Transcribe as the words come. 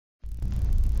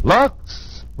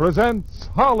Lux presents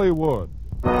Hollywood.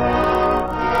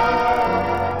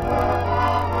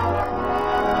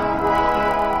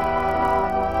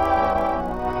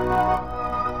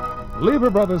 Lever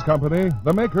Brothers Company,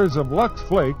 the makers of Lux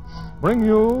Flakes, bring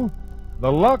you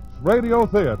the Lux Radio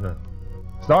Theater,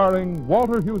 starring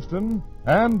Walter Houston,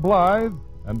 Ann Blythe,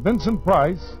 and Vincent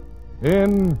Price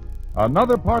in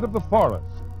Another Part of the Forest.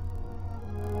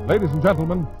 Ladies and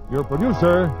gentlemen, your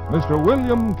producer, Mr.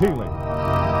 William Keeling.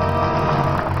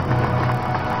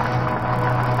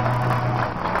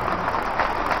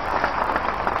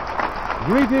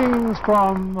 Greetings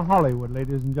from Hollywood,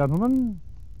 ladies and gentlemen.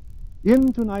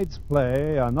 In tonight's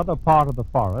play, Another Part of the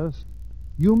Forest,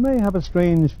 you may have a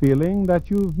strange feeling that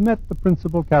you've met the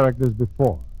principal characters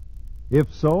before.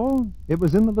 If so, it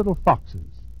was in The Little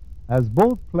Foxes, as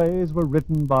both plays were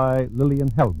written by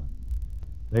Lillian Hellman.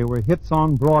 They were hits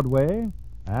on Broadway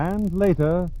and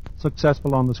later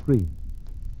successful on the screen.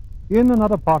 In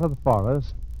Another Part of the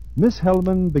Forest, Miss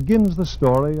Hellman begins the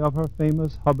story of her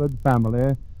famous Hubbard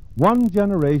family one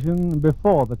generation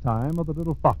before the time of the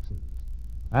Little Foxes,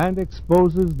 and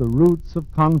exposes the roots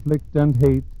of conflict and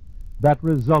hate that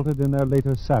resulted in their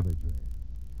later savagery.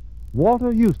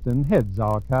 Walter Houston heads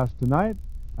our cast tonight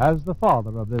as the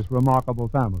father of this remarkable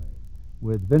family,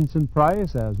 with Vincent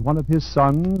Price as one of his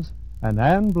sons and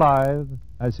Ann Blythe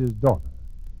as his daughter,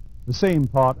 the same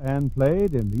part Ann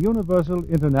played in the Universal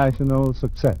International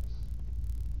Success.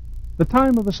 The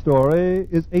time of the story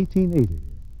is 1880,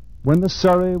 when the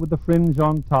Surrey with the fringe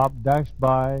on top dashed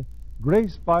by,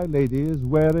 graced by ladies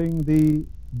wearing the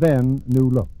then new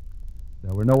look.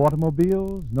 There were no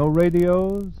automobiles, no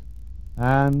radios,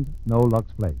 and no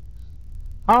Lux Flakes.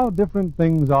 How different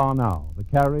things are now. The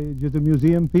carriage is a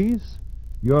museum piece.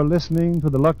 You're listening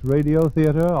to the Lux Radio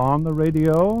Theater on the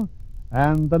radio,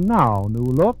 and the now new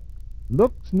look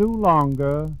looks new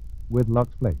longer with Lux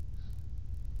Flakes.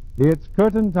 It's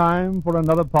curtain time for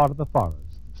Another Part of the Forest,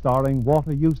 starring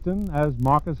Walter Houston as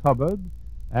Marcus Hubbard,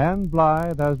 Ann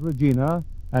Blythe as Regina,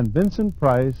 and Vincent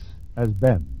Price as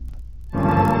Ben.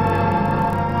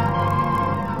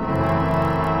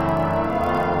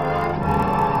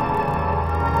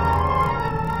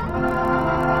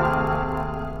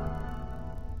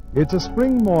 It's a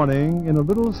spring morning in a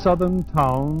little southern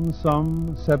town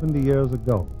some 70 years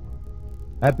ago.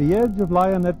 At the edge of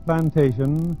Lionette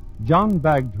Plantation, John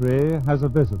Bagtree has a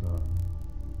visitor.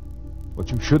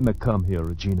 But you shouldn't have come here,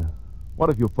 Regina. What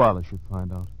if your father should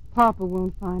find out? Papa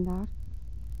won't find out.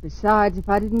 Besides, if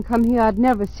I didn't come here, I'd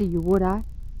never see you, would I?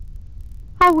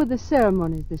 How were the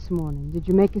ceremonies this morning? Did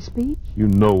you make a speech? You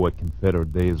know what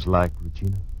Confederate Day is like,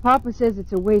 Regina. Papa says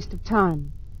it's a waste of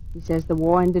time. He says the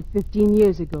war ended 15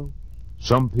 years ago.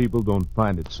 Some people don't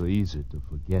find it so easy to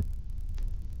forget.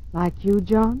 Like you,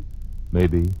 John?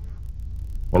 Maybe.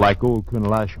 Or like old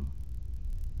Colonel Asham.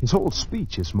 His whole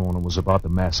speech this morning was about the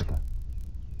massacre.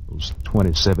 Those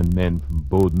 27 men from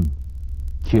Bowdoin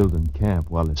killed in camp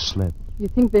while they slept. You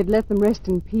think they'd let them rest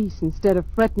in peace instead of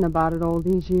fretting about it all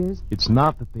these years? It's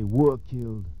not that they were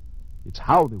killed. It's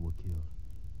how they were killed.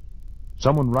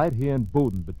 Someone right here in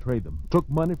Bowdoin betrayed them, took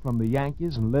money from the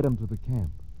Yankees and led them to the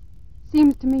camp.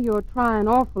 Seems to me you're trying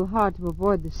awful hard to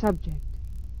avoid the subject.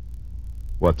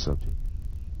 What subject?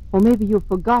 Or maybe you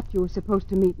forgot you were supposed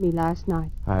to meet me last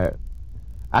night.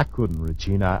 I couldn't,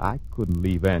 Regina. I couldn't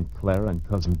leave Aunt Clara and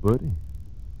Cousin Bertie.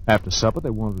 After supper, they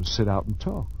wanted to sit out and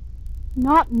talk.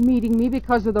 Not meeting me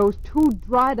because of those two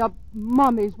dried-up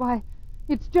mummies. Why,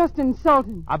 it's just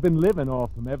insulting. I've been living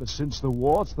off them ever since the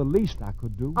war. It's the least I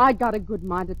could do. I got a good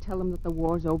mind to tell them that the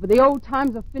war's over. The old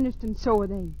times are finished, and so are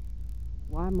they.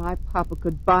 Why, my papa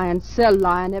could buy and sell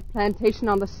Lionette Plantation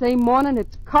on the same morning.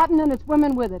 It's cotton and it's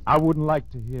women with it. I wouldn't like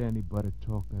to hear anybody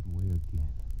talk that way again.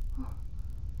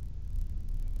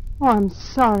 Oh, I'm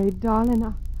sorry,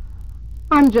 darling.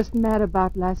 I'm just mad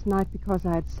about last night because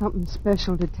I had something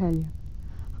special to tell you.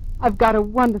 I've got a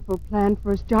wonderful plan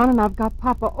for us, John, and I've got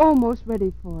Papa almost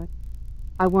ready for it.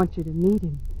 I want you to meet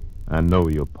him. I know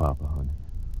your Papa, honey.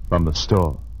 From the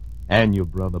store. And your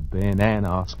brother Ben and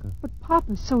Oscar. But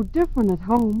Papa's so different at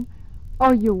home.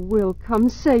 Oh, you will come.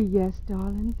 Say yes,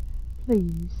 darling.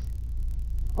 Please.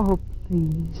 Oh,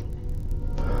 please.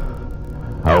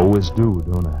 I always do,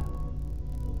 don't I?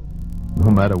 No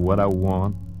matter what I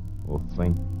want or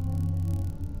think,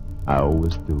 I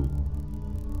always do.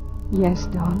 Yes,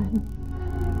 darling.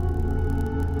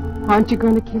 Aren't you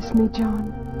going to kiss me,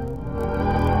 John?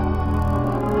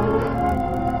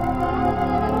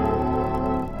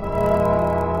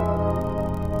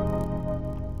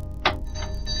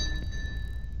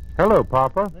 Hello,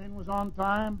 Papa. Train was on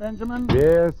time, Benjamin?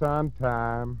 Yes, on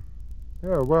time.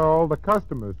 Yeah, where are all the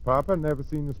customers, Papa? Never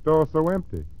seen the store so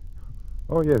empty.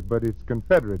 Oh, yes, but it's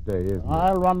Confederate Day, isn't it?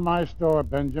 I'll run my store,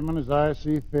 Benjamin, as I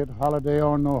see fit, holiday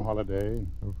or no holiday.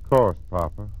 Of course,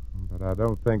 Papa. But I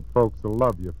don't think folks will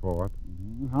love you for it.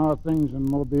 How are things in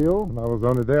Mobile? When I was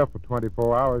only there for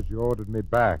 24 hours, you ordered me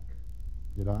back.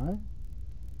 Did I?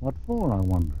 What for, I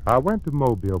wonder? I went to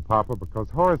Mobile, Papa,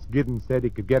 because Horace Giddens said he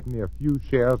could get me a few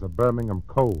shares of Birmingham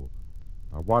coal.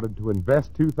 I wanted to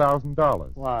invest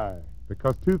 $2,000. Why?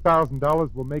 Because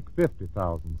 $2,000 will make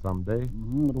 $50,000 someday.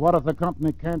 But what if the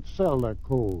company can't sell their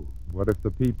coal? What if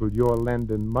the people you're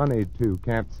lending money to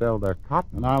can't sell their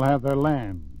cotton? And I'll have their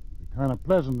land. Be kind of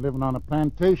pleasant living on a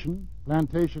plantation.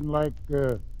 Plantation like,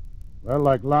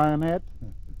 like Lionette.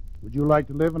 Would you like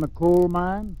to live in a coal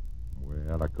mine?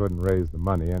 Well, I couldn't raise the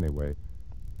money anyway.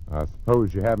 I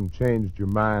suppose you haven't changed your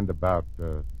mind about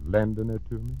lending it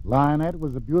to me? Lionette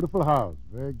was a beautiful house,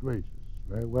 very gracious,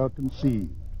 very well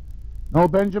conceived. No,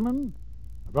 Benjamin,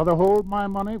 I'd rather hold my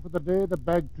money for the day the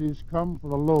Bagtrees come for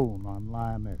a loan on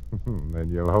Lionette. Then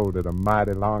you'll hold it a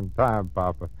mighty long time,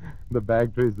 Papa. The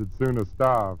Bagtrees would sooner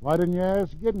starve. Why didn't you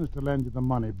ask Giddens to lend you the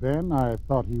money, Ben? I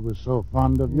thought he was so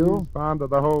fond of you. He's fond of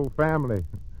the whole family,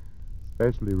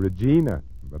 especially Regina.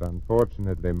 But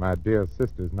unfortunately, my dear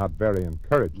sister's not very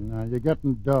encouraging. Now, you're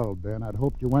getting dull, Ben. I'd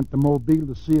hoped you went to Mobile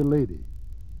to see a lady.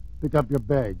 Pick up your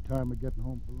bag. Time of getting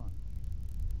home for lunch.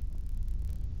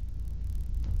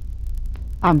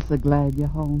 I'm so glad you're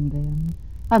home, Ben.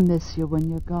 I miss you when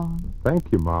you're gone.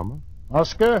 Thank you, Mama.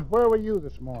 Oscar, where were you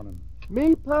this morning?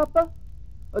 Me, Papa?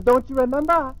 Don't you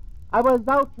remember? I was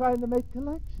out trying to make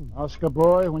collections. Oscar,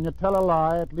 boy, when you tell a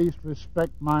lie, at least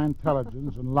respect my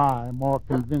intelligence and lie more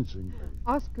convincingly.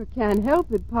 Oscar can't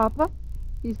help it, Papa.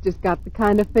 He's just got the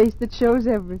kind of face that shows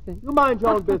everything. You mind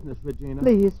your own business, Regina.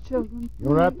 Please, children.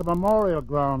 You're at the memorial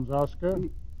grounds, Oscar.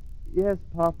 Yes,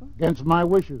 Papa. Against my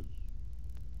wishes.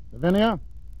 Lavinia,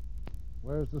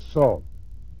 where's the salt?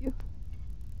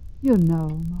 You know,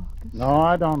 Marcus. No,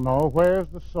 I don't know. Where's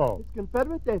the salt? It's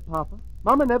Confederate Day, Papa.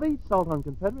 Mama never eats salt on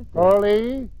Confederate Day.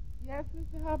 Orly, Yes,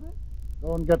 Mr. Hubbard?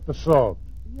 go and get the salt.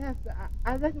 Yes,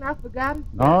 I reckon I forgot it.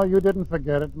 No, you didn't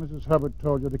forget it. Mrs. Hubbard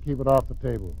told you to keep it off the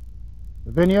table.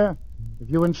 Lavinia, if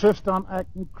you insist on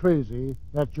acting crazy,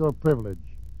 that's your privilege.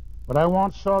 But I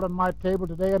want salt on my table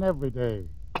today and every day.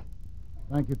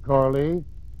 Thank you, Coralie.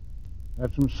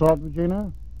 Have some salt,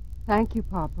 Regina? Thank you,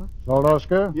 Papa. Salt,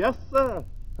 Oscar? Yes, sir.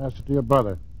 Pass it to your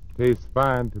brother. Tastes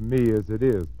fine to me as it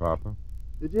is, Papa.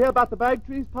 Did you hear about the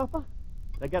Bagtrees, Papa?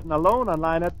 They're getting a loan on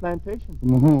Lionette Plantation.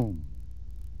 From whom?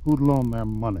 Who'd loan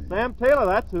them money? Sam Taylor,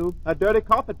 that's who. A dirty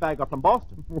carpetbagger from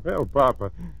Boston. Well,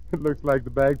 Papa, it looks like the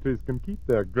Bagtrees can keep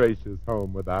their gracious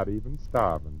home without even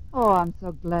starving. Oh, I'm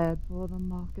so glad for them,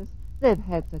 Marcus. They've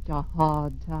had such a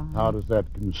hard time. How does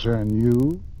that concern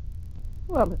you?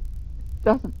 Well, it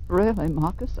doesn't really,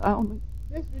 Marcus. I only...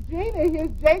 Miss Regina, here's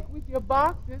Jake with your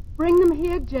boxes. Bring them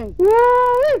here, Jake.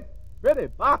 Woo! Pretty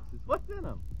boxes. What's in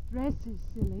them? Dresses,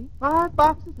 silly. 5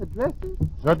 boxes of dresses?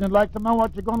 Certainly like to know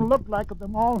what you're going to look like with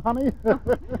them all, honey.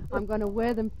 I'm going to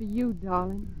wear them for you,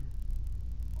 darling.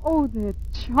 Oh, they're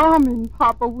charming,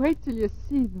 Papa. Wait till you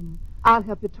see them. I'll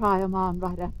help you try them on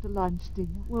right after lunch, dear.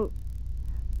 Well,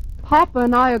 Papa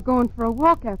and I are going for a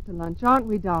walk after lunch, aren't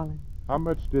we, darling? How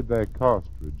much did they cost,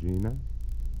 Regina?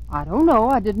 I don't know.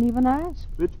 I didn't even ask.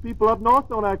 Rich people up north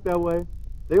don't act that way.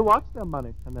 They watch their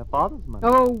money and their father's money.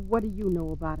 Oh, what do you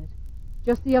know about it?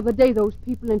 Just the other day, those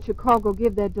people in Chicago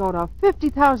gave their daughter a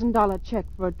 $50,000 check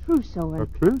for a trousseau. A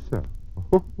trousseau?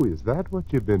 Oh, is that what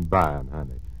you've been buying,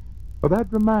 honey? Well,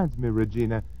 that reminds me,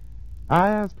 Regina. I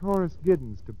asked Horace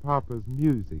Giddens to Papa's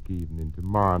music evening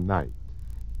tomorrow night.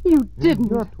 You didn't?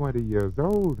 You're 20 years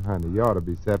old, honey. You ought to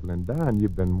be settling down.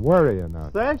 You've been worrying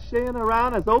us. Sashaying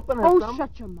around as open as Oh, some...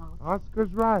 shut your mouth.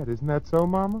 Oscar's right. Isn't that so,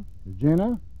 Mama?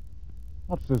 Regina,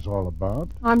 what's this all about?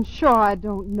 I'm sure I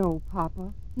don't know,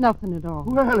 Papa. Nothing at all.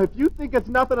 Well, if you think it's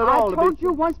nothing at all... I told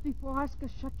you once before, Oscar,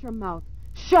 shut your mouth.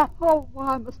 Shut! Oh,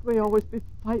 why must we always be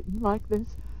fighting like this?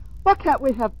 Why can't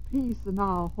we have peace in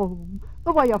our home,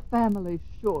 the way a family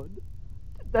should?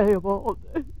 Today of all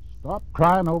days. Stop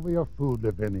crying over your food,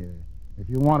 Lavinia, if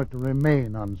you want it to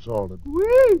remain unsalted.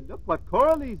 Whee! Look what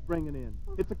Coralie's bringing in.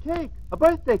 It's a cake, a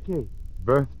birthday cake.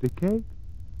 Birthday cake?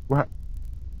 Why,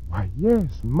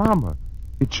 yes, Mama.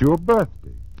 It's your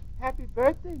birthday. Happy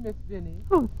birthday, Miss Vinnie.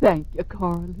 Oh, thank you,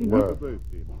 Coralie. Well,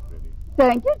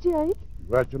 Thank you, Jake.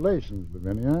 congratulations,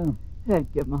 Lavinia. Thank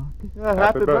you, Marcus.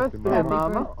 Happy birthday, birthday, Mama.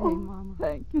 Mama. Happy birthday, Mama.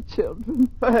 Thank you,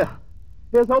 children. Well,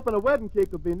 here's hoping a wedding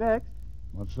cake will be next.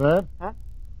 What's that?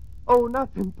 Oh,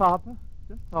 nothing, Papa.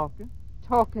 Just talking.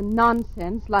 Talking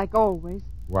nonsense, like always.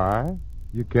 Why?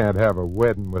 You can't have a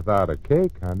wedding without a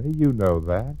cake, honey. You know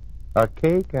that. A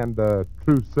cake and a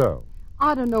trousseau.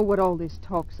 I don't know what all this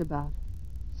talk's about.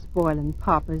 Spoiling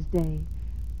Papa's day.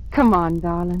 Come on,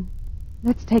 darling.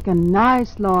 Let's take a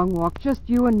nice long walk, just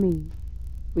you and me.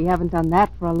 We haven't done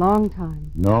that for a long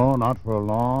time. No, not for a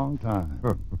long time.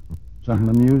 Something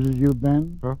amuses you,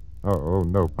 Ben? Huh? Oh,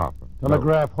 no, Papa.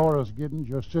 Telegraph Horace Giddens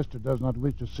your sister does not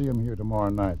wish to see him here tomorrow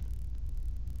night.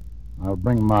 I'll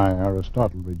bring my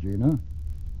Aristotle, Regina.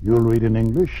 You'll read in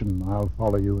English, and I'll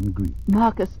follow you in Greek.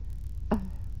 Marcus,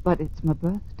 but it's my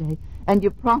birthday, and you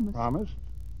promised... Promised?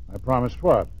 I promised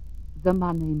what? The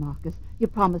money, Marcus. You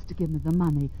promised to give me the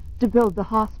money to build the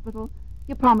hospital.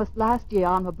 You promised last year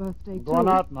on my birthday, too. Go on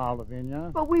out now, Lavinia.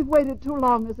 But we've waited too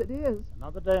long as it is.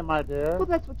 Another day, my dear. Well,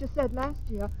 that's what you said last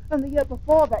year. And the year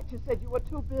before that, you said you were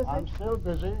too busy. I'm still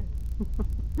busy.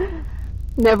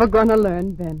 Never gonna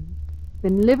learn, Ben.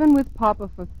 Been living with Papa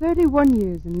for 31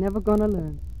 years and never gonna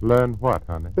learn. Learn what,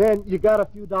 honey? Ben, you got a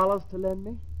few dollars to lend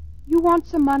me? You want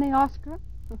some money, Oscar?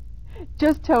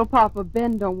 Just tell Papa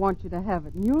Ben don't want you to have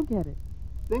it, and you'll get it.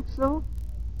 Think so?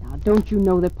 Now, don't you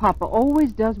know that Papa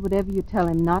always does whatever you tell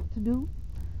him not to do?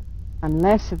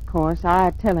 Unless, of course,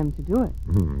 I tell him to do it.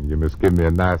 You must give me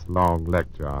a nice long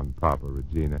lecture on Papa,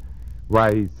 Regina.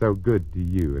 Why he's so good to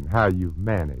you and how you've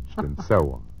managed and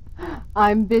so on.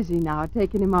 I'm busy now,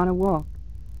 taking him on a walk.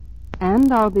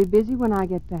 And I'll be busy when I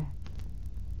get back.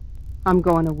 I'm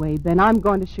going away, Ben. I'm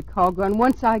going to Chicago, and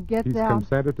once I get He's there...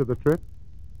 consented to the trip?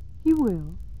 He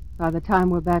will, by the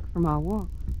time we're back from our walk.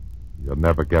 You'll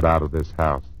never get out of this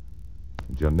house.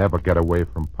 And you'll never get away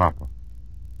from Papa.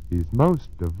 He's most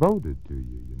devoted to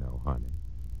you, you know, honey.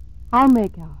 I'll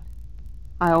make out.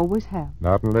 I always have.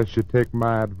 Not unless you take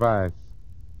my advice.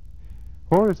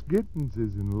 Horace Giddens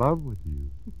is in love with you.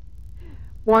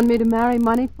 Want me to marry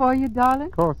money for you, darling?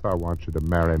 Of course I want you to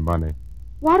marry money.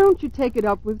 Why don't you take it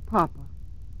up with Papa?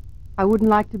 I wouldn't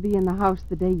like to be in the house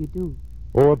the day you do.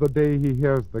 Or the day he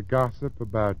hears the gossip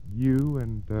about you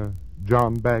and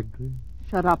John Bagdry.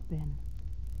 Shut up, Ben.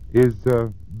 Is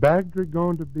Bagdry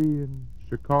going to be in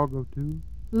Chicago, too?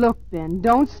 Look, Ben,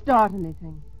 don't start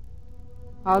anything.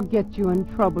 I'll get you in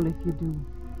trouble if you do.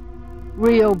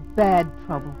 Real bad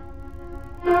trouble.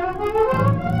 You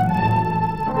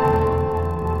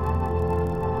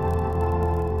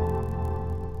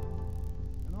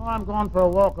know, I'm going for a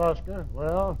walk, Oscar.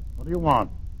 Well, what do you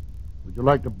want? Would you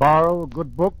like to borrow a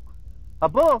good book? A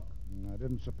book? I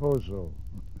didn't suppose so.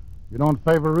 You don't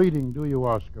favor reading, do you,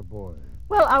 Oscar boy?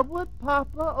 Well, I would,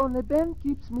 Papa, only Ben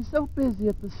keeps me so busy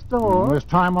at the store. There's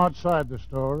time outside the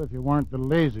store if you weren't the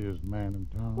laziest man in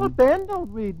town. Well, Ben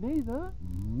don't read neither.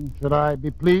 Should I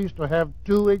be pleased to have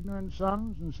two ignorant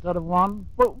sons instead of one?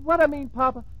 Well, what I mean,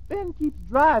 Papa, Ben keeps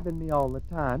driving me all the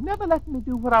time, never letting me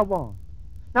do what I want.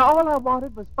 Now, all I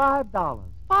wanted was $5.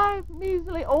 5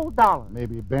 measly old dollars.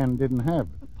 Maybe Ben didn't have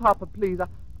it. Papa, please,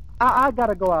 I got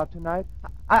to go out tonight.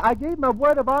 I gave my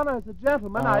word of honor as a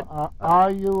gentleman.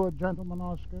 Are you a gentleman,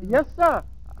 Oscar? Yes, sir.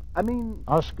 I mean...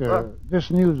 Oscar,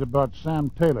 this news about Sam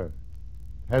Taylor,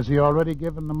 has he already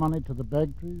given the money to the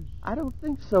Bagtrys? I don't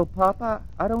think so, Papa.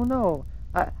 I don't know.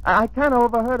 I kind of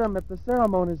overheard them at the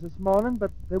ceremonies this morning,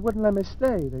 but they wouldn't let me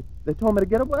stay. They told me to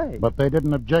get away. But they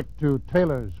didn't object to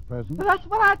Taylor's presence. Well, that's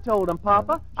what I told them,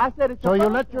 Papa. I said it's... So you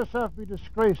let yourself be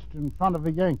disgraced in front of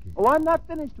a Yankee. Oh, I'm not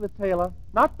finished with Taylor.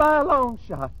 Not by a long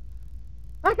shot.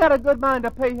 I got a good mind to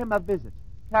pay him a visit,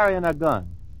 carrying a gun.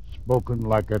 Spoken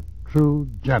like a true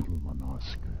gentleman,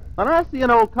 Oscar. When I see an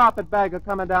old carpetbagger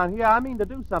coming down here, I mean to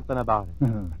do something about it.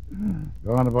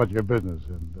 Go on about your business.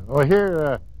 And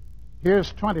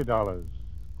here's $20.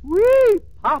 Whee,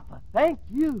 Papa, thank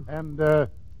you. And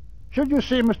should you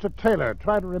see Mr. Taylor,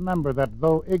 try to remember that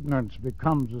though ignorance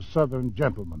becomes a Southern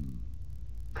gentleman,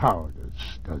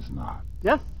 cowardice does not.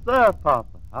 Yes, sir,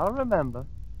 Papa. I'll remember.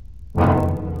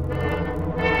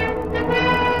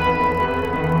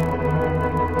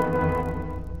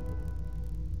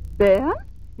 Ben?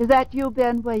 Is that you,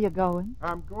 Ben? Where you going?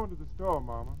 I'm going to the store,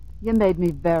 Mama. You made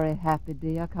me very happy,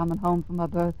 dear, coming home for my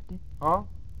birthday. Huh?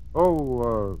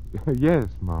 Oh, yes,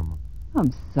 Mama.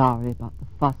 I'm sorry about the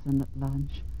fussing at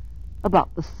lunch.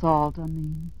 About the salt, I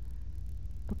mean.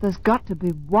 But there's got to be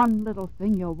one little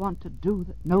thing you'll want to do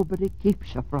that nobody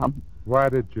keeps you from. Why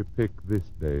did you pick this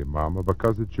day, Mama?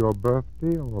 Because it's your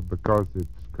birthday or because it's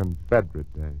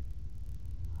Confederate Day?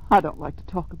 I don't like to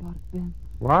talk about it, Ben.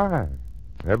 Why?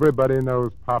 Everybody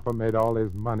knows Papa made all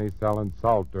his money selling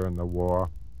salt during the war.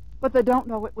 But they don't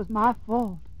know it was my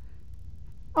fault.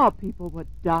 Our people were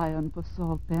dying for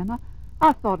salt, Ben.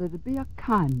 I thought it'd be a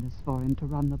kindness for him to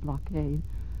run the blockade.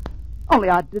 Only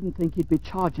I didn't think he'd be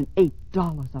charging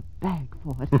 $8 a bag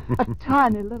for it. A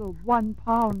tiny little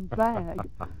 1-pound bag.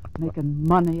 Making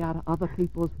money out of other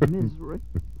people's misery.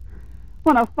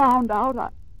 When I found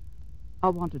out, I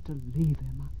wanted to leave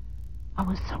him. I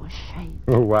was so ashamed.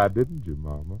 Oh, why didn't you,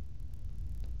 Mama?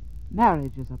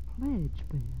 Marriage is a pledge,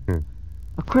 Ben.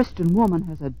 A Christian woman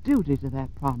has a duty to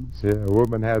that promise. Yeah, a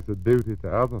woman has a duty to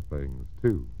other things,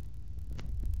 too.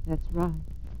 That's right.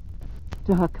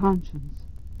 To her conscience.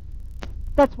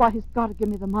 That's why he's got to give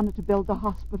me the money to build the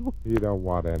hospital. He don't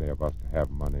want any of us to have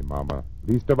money, Mama.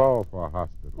 Least of all for a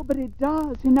hospital. Oh, but he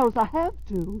does. He knows I have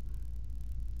to.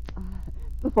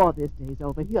 Before this day's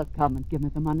over, he'll come and give me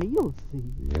the money. You'll see.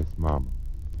 Yes, Mama.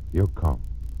 He'll come.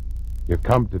 He'll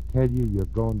come to tell you you're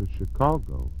going to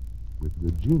Chicago with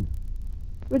Regina.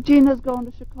 Regina's going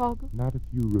to Chicago? Not if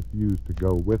you refuse to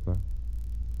go with her.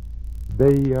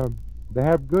 They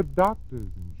have good doctors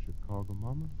in Chicago,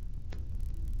 Mama.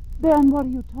 Ben, what are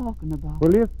you talking about?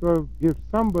 Well, if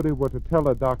somebody were to tell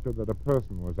a doctor that a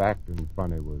person was acting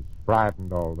funny, was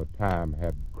frightened all the time,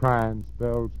 had crying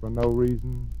spells for no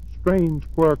reason, strange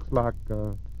quirks like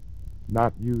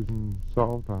not using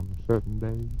salt on certain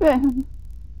days. Ben,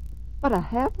 but I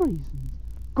have reasons.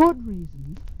 Good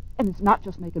reasons. And it's not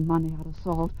just making money out of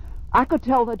salt. I could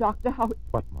tell the doctor how...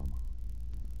 What, Mama?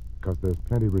 Because there's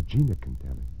plenty Regina can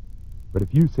tell him. But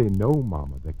if you say no,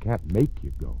 Mama, they can't make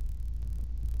you go.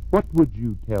 What would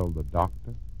you tell the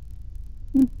doctor?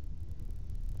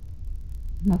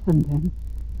 Nothing, then.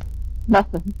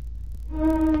 Nothing.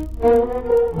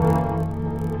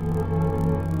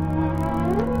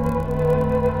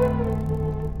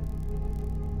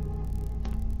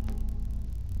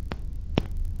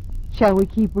 Shall we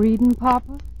keep reading,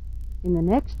 Papa? In the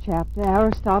next chapter,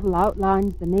 Aristotle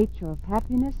outlines the nature of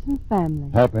happiness and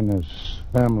family. Happiness,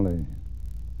 family.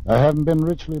 I haven't been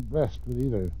richly blessed with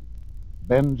either.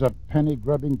 Ben's a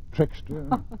penny-grubbing trickster.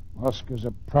 Oscar's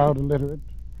a proud illiterate.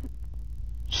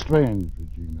 Strange,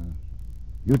 Regina.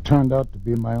 You turned out to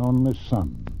be my only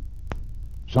son.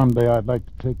 Someday I'd like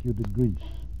to take you to Greece.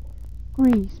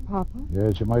 Greece, Papa?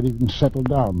 Yes, you might even settle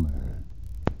down there.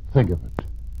 Think of it.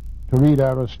 To read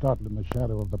Aristotle in the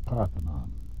shadow of the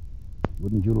Parthenon.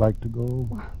 Wouldn't you like to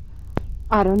go?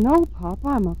 I don't know, Papa.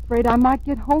 I'm afraid I might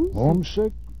get homesick.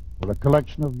 Homesick? For a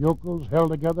collection of yokels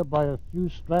held together by a few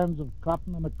strands of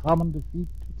cotton and a common defeat?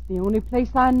 It's the only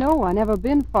place I know. I've never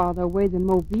been farther away than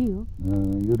Mobile.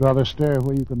 You'd rather stay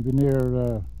where you can be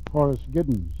near Horace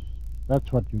Giddens.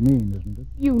 That's what you mean, isn't it?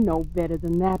 You know better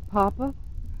than that, Papa.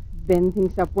 Ben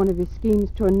thinks up one of his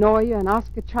schemes to annoy you, and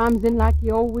Oscar chimes in like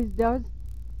he always does.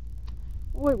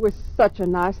 Oh, it was such a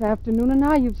nice afternoon, and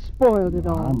now you've spoiled it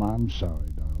all. I'm sorry,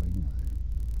 darling.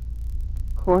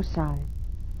 Of course, I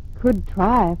could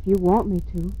try if you want me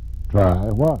to. Try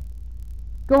what?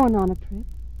 Going on a trip.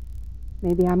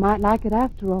 Maybe I might like it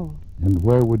after all. And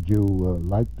where would you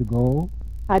like to go?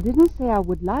 I didn't say I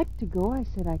would like to go. I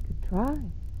said I could try.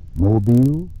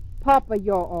 Mobile? Papa,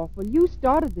 you're awful. You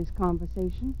started this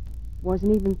conversation.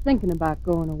 Wasn't even thinking about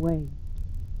going away.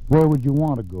 Where would you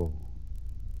want to go?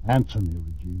 Answer me,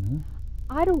 Regina.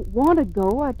 I don't want to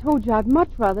go. I told you I'd much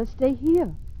rather stay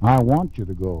here. I want you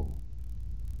to go.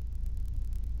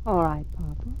 All right,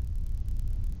 Papa.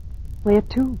 Where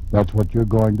to? That's what you're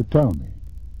going to tell me.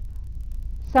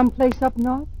 Someplace up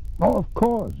north? Oh, of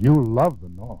course. You love the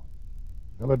North.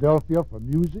 Philadelphia for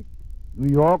music,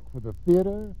 New York for the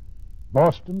theater,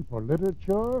 Boston for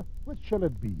literature. Which shall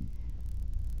it be?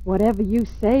 Whatever you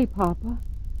say, Papa.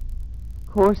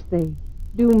 Of course, they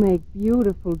do make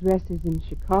beautiful dresses in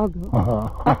Chicago.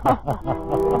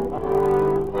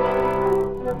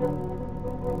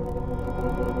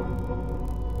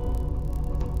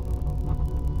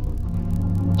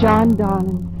 John,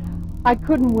 darling, I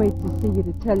couldn't wait to see you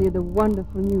to tell you the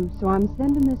wonderful news, so I'm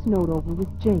sending this note over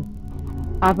with Jake.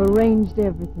 I've arranged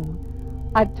everything.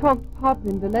 I've talked Pop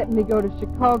into letting me go to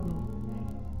Chicago.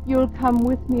 You'll come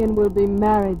with me and we'll be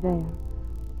married there.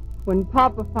 When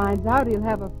Papa finds out, he'll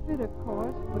have a fit, of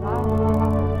course, but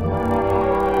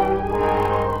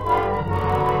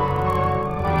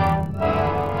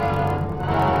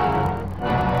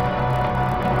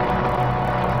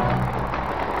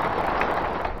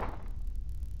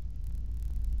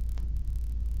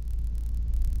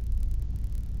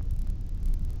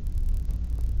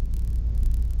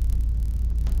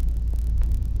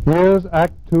Here's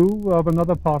Act Two of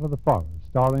Another Part of the Forest,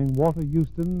 starring Walter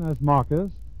Houston as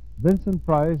Marcus, Vincent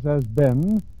Price as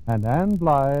Ben, and Anne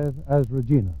Blythe as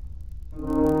Regina.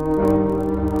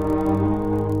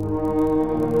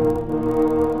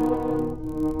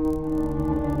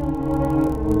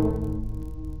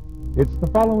 It's the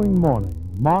following morning.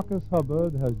 Marcus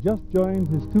Hubbard has just joined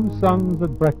his two sons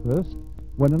at breakfast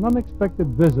when an unexpected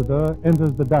visitor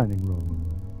enters the dining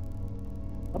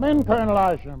room. Come in, Colonel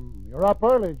Isham. You're up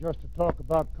early just to talk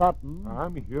about cotton.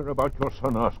 I'm here about your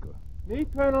son, Oscar. Me,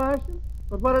 Colonel Ashton?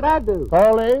 But what did I do?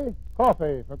 Carly,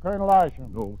 coffee for Colonel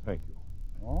Isham. No, thank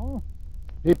you. Oh?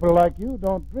 People like you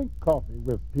don't drink coffee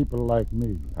with people like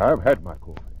me. I've had my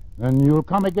coffee. Then you'll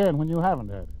come again when you haven't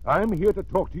had it. I'm here to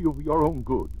talk to you for your own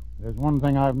good. There's one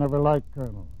thing I've never liked,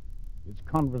 Colonel. It's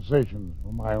conversations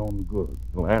for my own good.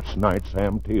 Last night,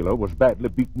 Sam Taylor was badly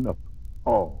beaten up.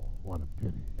 Oh, what a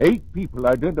pity. 8 people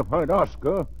identified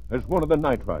Oscar as one of the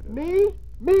night riders. Me?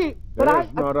 But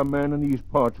There's not a man in these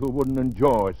parts who wouldn't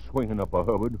enjoy swinging up a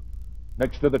Hubbard.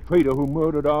 Next to the traitor who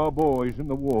murdered our boys in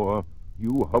the war,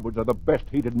 you Hubbards are the best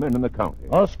hated men in the county.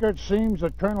 Oscar, it seems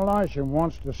that Colonel Isham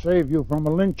wants to save you from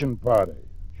a lynching party.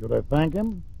 Should I thank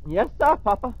him? Yes, sir,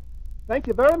 Papa. Thank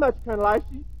you very much, Colonel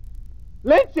Ashton.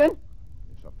 Lynching?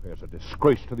 This affair's a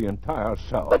disgrace to the entire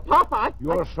South. But, Papa,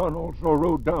 Your son also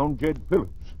rode down Jed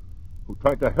Phillips, who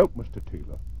tried to help Mr.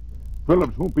 Taylor.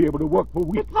 Phillips won't be able to work for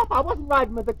weeks. But, Papa, I wasn't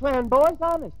riding with the Klan boys,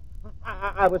 honest.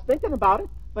 I was thinking about it,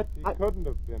 but He couldn't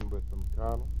have been with them,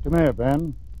 Colonel. Come here,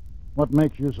 Ben. What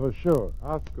makes you so sure?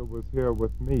 Oscar was here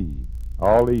with me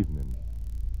all evening.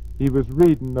 He was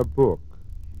reading a book.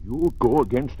 You'll go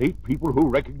against 8 people who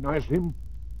recognized him?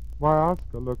 Why,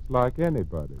 Oscar looks like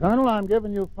anybody. Colonel, I'm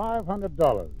giving you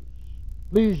 $500.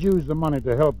 Please use the money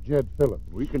to help Jed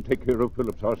Phillips. We can take care of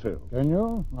Phillips ourselves. Can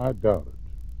you? I doubt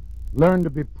it. Learn to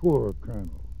be poor,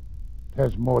 Colonel. It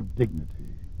has more dignity.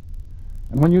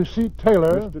 And when you see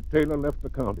Taylor... Mr. Taylor left the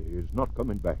county. He's not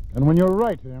coming back. And when you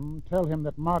write him, tell him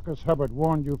that Marcus Hubbard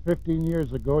warned you 15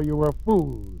 years ago you were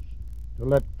fools to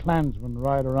let Klansmen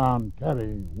ride around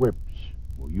carrying whips.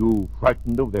 Were you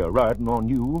frightened of their riding on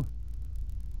you?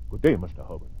 Good day, Mr.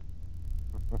 Hubbard.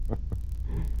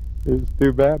 It's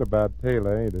too bad about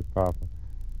Taylor, ain't it, Papa?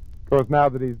 Of course, now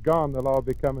that he's gone, they'll all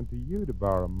be coming to you to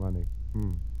borrow money.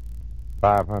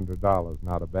 $500,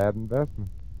 not a bad investment.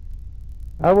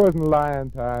 I wasn't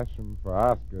lying to Isham for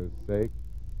Oscar's sake.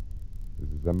 This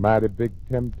is a mighty big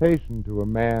temptation to a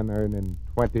man earning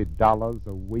 $20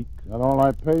 a week. Is that all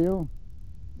I pay you?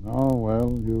 No,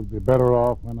 well, you'll be better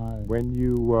off when I... When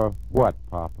you, what,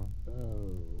 Papa?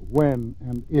 When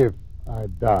and if I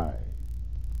die.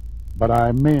 But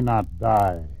I may not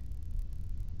die.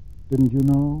 Didn't you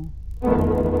know?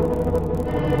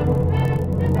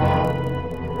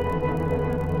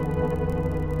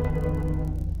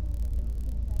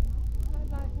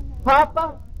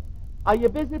 Papa? Are you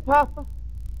busy, Papa?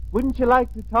 Wouldn't you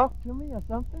like to talk to me or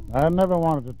something? I never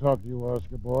wanted to talk to you,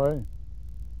 Oscar boy.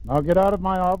 Now get out of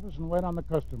my office and wait on the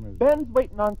customers. Ben's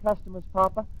waiting on customers,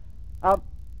 Papa.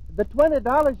 The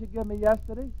 $20 you gave me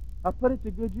yesterday, I put it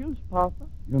to good use, Papa.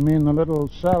 You mean the little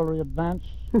salary advance?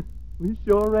 We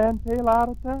sure ran tail out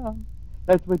of town.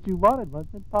 That's what you wanted,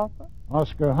 wasn't it, Papa?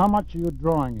 Oscar, how much are you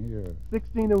drawing here?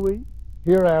 16 a week.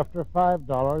 Hereafter,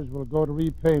 $5 will go to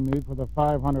repay me for the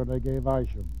 $500 I gave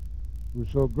Isham, who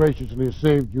so graciously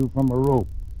saved you from a rope.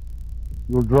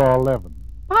 You'll draw 11.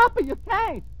 Papa, you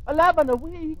can't. 11 a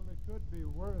week. Well, it could be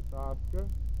worse, Oscar.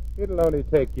 It'll only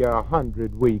take you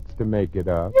 100 weeks to make it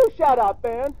up. You shut up,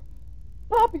 Ben.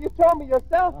 Papa, you told me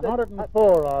yourself that...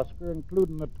 104, Oscar,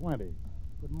 including the 20.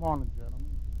 Good morning,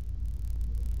 gentlemen.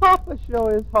 Papa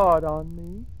sure is hard on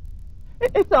me.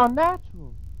 It's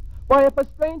unnatural. Why, if a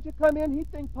stranger come in, he'd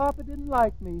think Papa didn't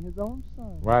like me, his own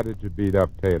son. Why did you beat up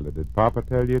Taylor? Did Papa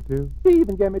tell you to? He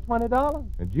even gave me $20.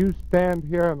 And you stand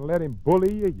here and let him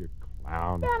bully you, you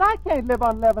clown. Man, I can't live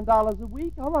on $11 a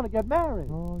week. I want to get married.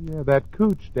 Oh, yeah, that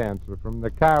cooch dancer from the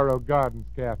Cairo Gardens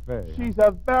Cafe. She's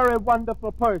a very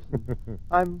wonderful person.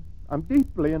 I'm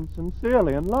deeply and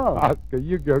sincerely in love. Oscar,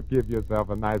 you go give yourself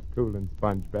a nice cooling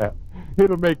sponge bath.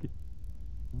 It'll make you...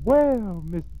 Well,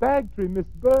 Miss Bagtree, Miss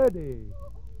Birdie.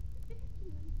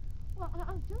 Well,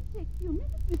 I'll just take a few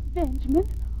minutes, Mr. Benjamin.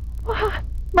 Why,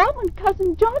 Mom and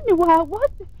Cousin John knew where I was.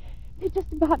 They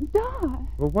just about died.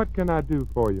 Well, what can I do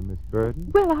for you, Miss Birdie?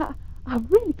 Well, I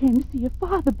really came to see your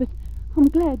father, but I'm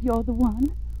glad you're the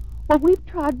one. Well, we've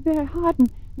tried very hard,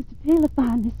 and Mr. Taylor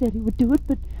finally said he would do it,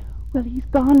 but, well, he's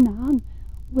gone now, and,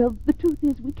 well, the truth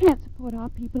is we can't support our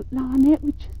people at Larnett.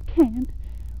 We just can't.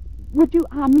 Would you,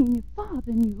 I mean your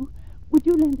father knew, would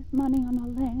you lend us money on our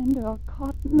land or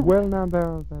cotton? Well, now,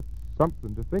 that's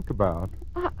something to think about.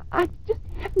 I just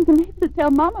haven't been able to tell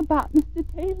Mom about Mr.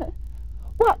 Taylor.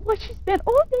 Well, she spent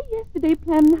all day yesterday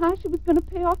planning how she was going to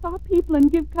pay off our people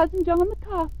and give Cousin John the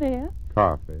car fare.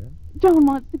 Car fare? John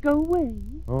wants to go away.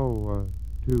 Oh,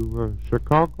 to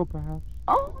Chicago, perhaps?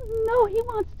 Oh, no, he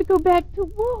wants to go back to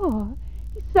war.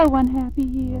 He's so unhappy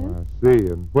here. Oh, I see.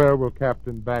 And where will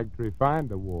Captain Bagtree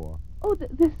find a war? Oh,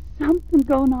 there's something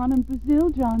going on in Brazil,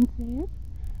 John says.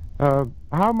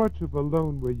 How much of a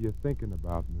loan were you thinking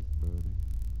about, Miss Birdie?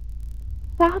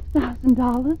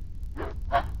 $5,000.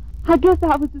 I guess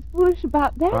I was as foolish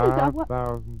about that as I was.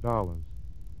 $5,000.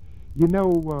 You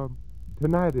know,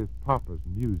 tonight is Papa's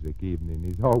music evening.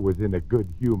 He's always in a good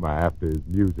humor after his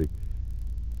music.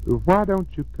 Why don't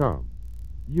you come?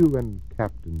 You and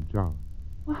Captain John.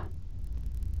 Well,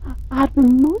 I'd be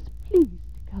most pleased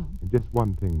to come. And just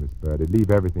one thing, Miss Birdie. Leave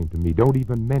everything to me. Don't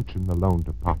even mention the loan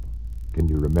to Papa. Can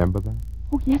you remember that?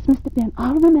 Oh, yes, Mr. Ben,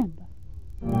 I'll remember.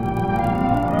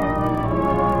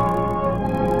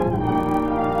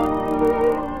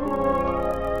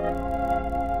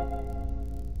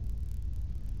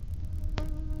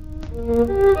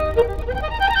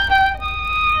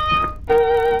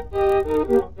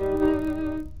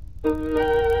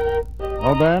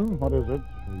 Well, Ben, what is it?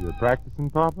 You're practicing,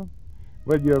 Papa?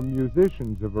 Well, your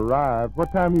musicians have arrived.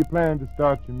 What time are you planning to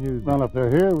start your music? Well, if they're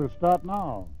here, we'll start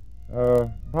now.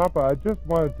 Papa, I just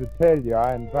wanted to tell you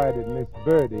I invited Miss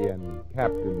Birdie and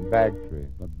Captain Bagtree.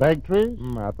 The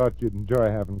Bagtrees? I thought you'd enjoy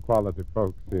having quality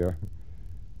folks here.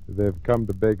 They've come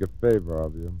to beg a favor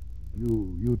of you.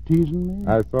 You teasing me?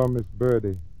 I saw Miss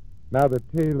Birdie. Now that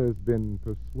Taylor's been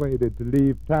persuaded to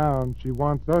leave town, she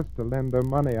wants us to lend her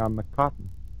money on the cotton.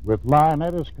 With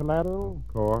Lionette as collateral?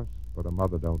 Of course, but her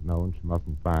mother don't know and she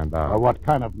mustn't find out. What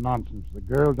kind of nonsense? The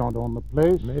girl don't own the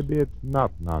place? Maybe it's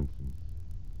not nonsense.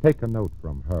 Take a note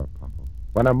from her, Papa.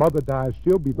 When her mother dies,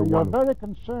 she'll be the one. You're very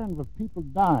concerned with people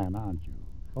dying, aren't you?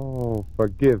 Oh,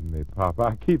 forgive me, Papa.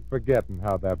 I keep forgetting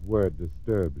how that word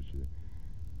disturbs you.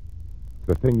 It's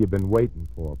the thing you've been waiting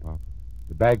for, Papa.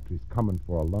 The Bagtree's coming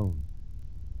for a loan.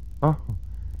 Oh,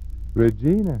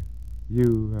 Regina,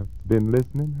 you have been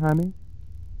listening, honey?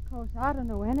 Of course, I don't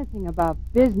know anything about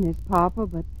business, Papa,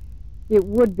 but it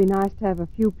would be nice to have a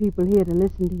few people here to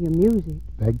listen to your music.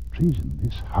 Bagtrees in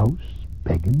this house,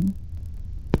 begging?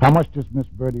 How much does Miss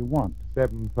Birdie want?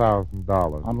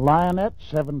 $7,000. On Lionette,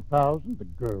 $7,000? The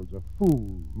girl's a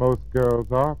fool. Most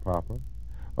girls are, Papa.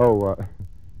 Oh,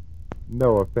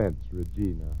 no offense,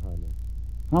 Regina, honey.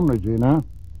 Come, Regina.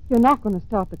 You're not going to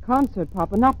start the concert,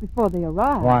 Papa, not before they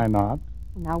arrive. Why not?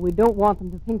 Now, we don't want them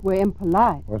to think we're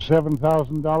impolite. For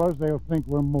 $7,000, they'll think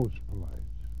we're most polite.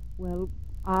 Well,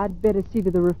 I'd better see to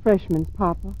the refreshments,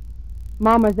 Papa.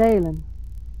 Mama's ailing.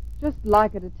 Just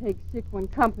like her to take sick when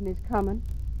company's coming.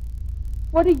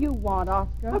 What do you want,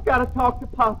 Oscar? I've got to talk to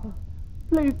Papa.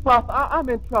 Please, Papa, I'm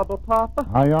in trouble, Papa.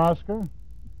 Hi, Oscar.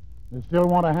 They still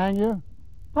want to hang you?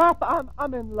 Papa,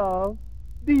 I'm in love.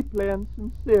 Deeply and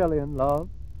sincerely in love.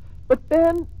 But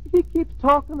Ben, he keeps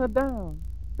talking her down.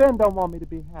 Ben don't want me to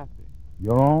be happy.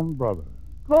 Your own brother.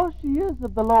 Of course, she is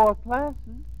of the lower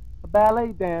classes. A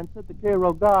ballet dancer at the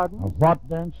Cairo Gardens. A what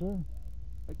dancer?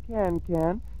 A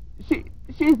can.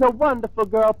 She's a wonderful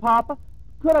girl, Papa.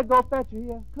 Could I go fetch her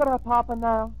here? Could I, Papa,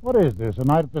 now? What is this, a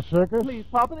night at the circus? Please,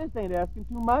 Papa, this ain't asking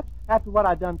too much after what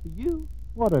I done for you.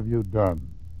 What have you done?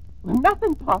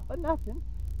 Nothing, Papa, nothing.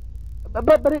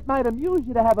 But it might amuse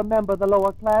you to have a member of the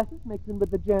lower classes mixing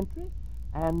with the gentry.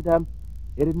 And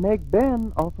it'd make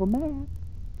Ben awful mad.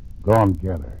 Go and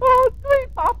get her. Oh,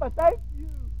 sweet Papa, thank you.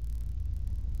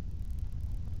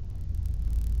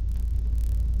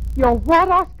 You're what,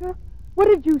 Oscar? What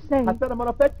did you say? I said I'm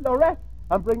going to fetch Lorette.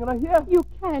 I'm bringing her here. You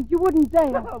can't. You wouldn't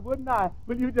dare. Wouldn't I?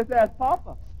 Will you just ask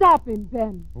Papa? Stop him,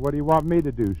 Ben. What do you want me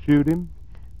to do, shoot him?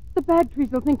 The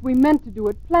Bagtrees will think we meant to do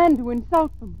it, planned to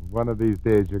insult them. One of these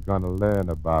days you're going to learn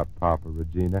about Papa,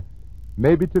 Regina.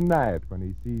 Maybe tonight when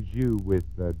he sees you with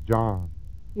John.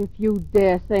 If you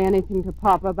dare say anything to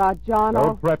Papa about John,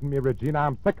 Don't threaten me, Regina.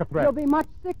 I'm sick of threats. You'll be much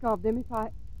sick of them if I...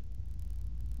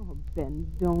 Oh,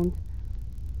 Ben, don't.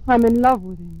 I'm in love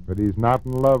with him. But he's not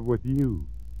in love with you.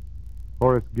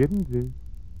 Horace Giddens is.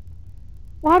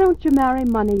 Why don't you marry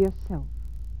money yourself?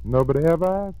 Nobody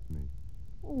ever asked me.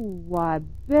 Oh, why,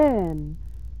 Ben,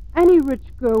 any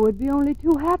rich girl would be only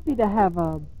too happy to have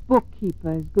a bookkeeper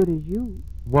as good as you.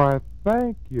 Why,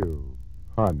 thank you,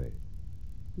 honey.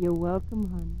 You're welcome,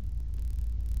 honey.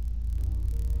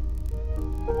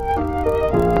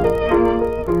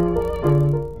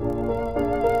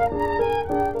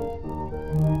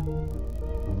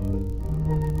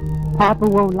 Papa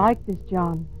won't like this,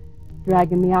 John.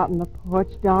 Dragging me out on the porch,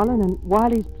 darling, and while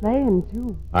he's playing,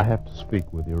 too. I have to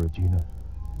speak with you, Regina.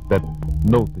 That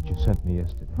note that you sent me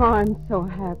yesterday. Oh, I'm so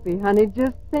happy, honey.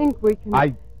 Just think we can...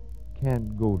 I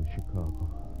can't go to Chicago.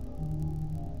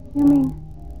 You mean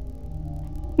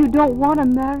you don't want to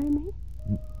marry me?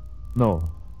 No,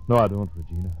 I don't,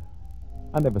 Regina.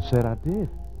 I never said I did.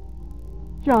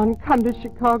 John, come to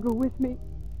Chicago with me.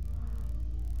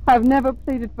 I've never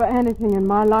pleaded for anything in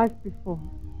my life before.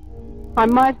 I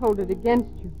might hold it against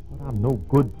you. But I'm no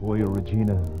good for you,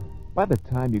 Regina. By the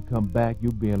time you come back,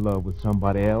 you'll be in love with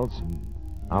somebody else, and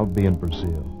I'll be in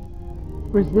Brazil.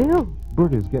 Brazil?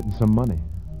 Bertie's getting some money.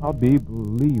 I'll be able to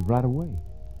leave right away.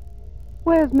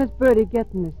 Where's Miss Bertie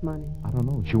getting this money? I don't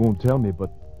know. She won't tell me,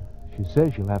 but she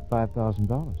says she'll have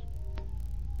 $5,000.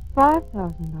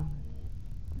 $5,000.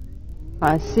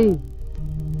 I see.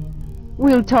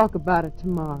 We'll talk about it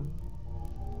tomorrow.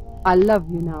 I love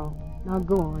you now. Now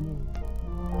go on in.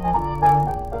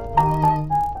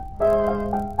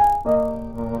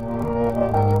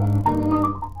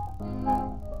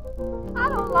 I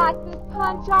don't like this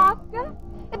punch, Oscar.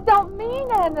 It don't mean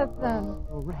anything.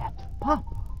 Rat,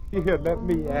 Papa. Here, let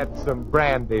me add some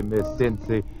brandy, Miss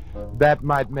Cincy. That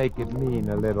might make it mean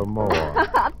a little more.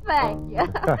 Thank you.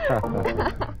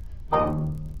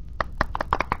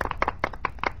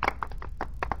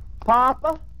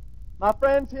 Papa, my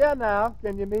friend's here now.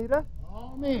 Can you meet her?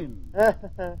 All mean.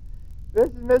 This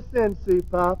is Miss Cincy,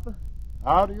 Papa.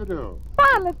 How do you do?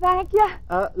 Finally, thank you.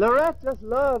 Lorette just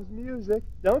loves music.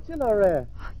 Don't you, Lorette?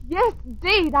 Yes,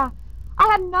 indeed. I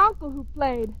had an uncle who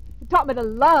played. He taught me to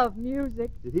love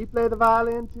music. Did he play the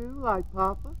violin, too, like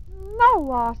Papa?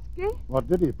 No, Oski. What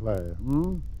did he play?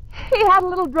 He had a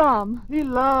little drum. He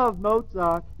loved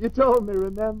Mozart. You told me,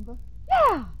 remember?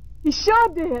 Yeah, he sure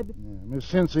did. Yeah, Miss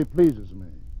Cincy pleases me.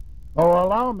 Oh,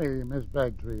 allow me, Miss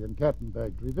Bagtree and Captain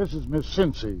Bagtree. This is Miss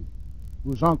Cincy,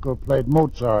 whose uncle played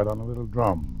Mozart on a little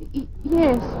drum.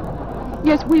 Yes.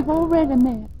 Yes, we've already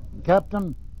met.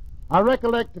 Captain, I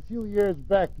recollect a few years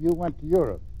back you went to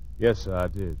Europe. Yes, sir, I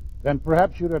did. Then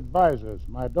perhaps you'd advise us.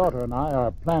 My daughter and I are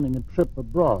planning a trip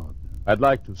abroad. I'd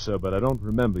like to, sir, but I don't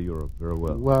remember Europe very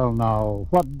well. Well, now,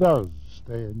 what does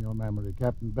stay in your memory,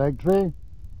 Captain Bagtree?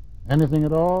 Anything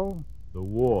at all? The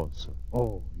war, sir.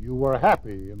 Oh, you were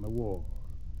happy in the war,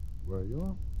 were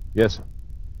you? Yes, sir.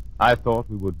 I thought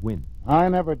we would win. I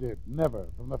never did. Never.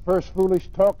 From the first foolish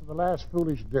talk to the last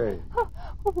foolish day.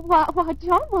 Why,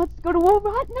 John wants to go to war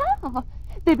right now.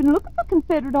 They've been looking for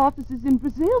Confederate officers in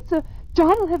Brazil, so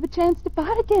John will have a chance to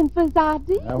fight again for his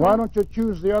idea. Now, why don't you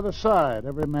choose the other side?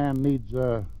 Every man needs,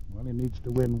 he needs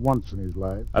to win once in his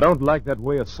life. I don't like that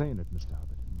way of saying it, Mr.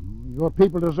 Hubbard. Your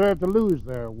people deserve to lose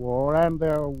their war and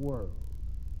their world.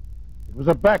 It was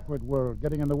a backward world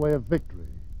getting in the way of victory.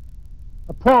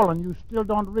 Appalling, you still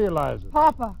don't realize it.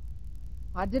 Papa,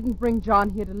 I didn't bring John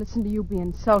here to listen to you be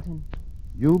insulting.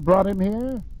 You brought him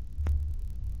here?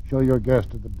 Show your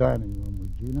guest to the dining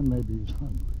room, Regina. Maybe he's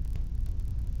hungry.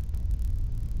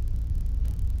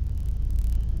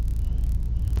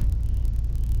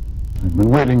 I've been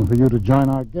waiting for you to join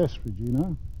our guest,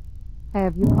 Regina.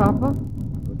 Have you, Papa?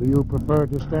 Or do you prefer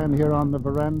to stand here on the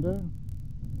veranda?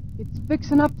 It's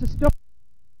fixing up to storm.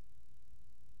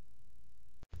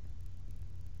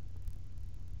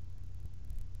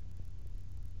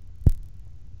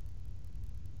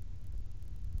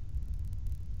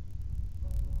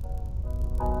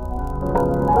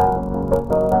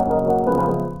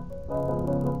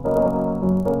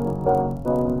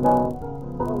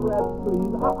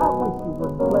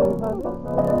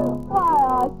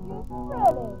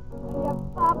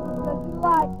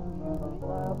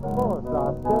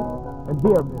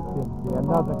 Here, Miss Cynthia,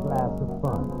 another glass of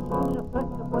fun.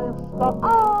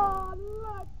 Oh,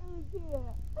 look who's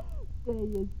here. Say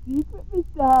your secret,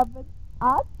 Mr. Hubbard.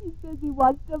 Oski says he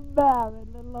wants to marry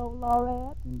little old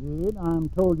Lorette. Indeed, I'm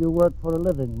told you work for a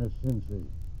living, Miss Cincy.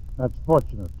 That's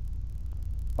fortunate.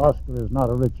 Oscar is not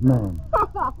a rich man.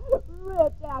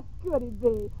 Rich, how could he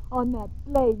be on that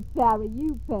slave salary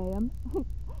you pay him? But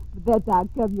that's how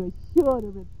come you're sure to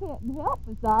repent and help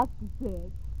us, Oscar says.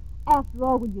 After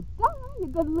all, when you die, you're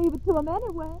going to leave it to him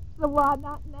anyway. So why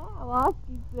not now,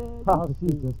 Oski says.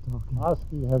 She's just talking.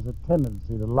 Oski has a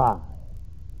tendency to lie.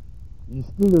 He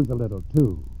steals a little,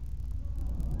 too.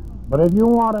 But if you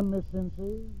want him, Miss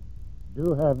Cincy,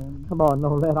 do have him. Come on,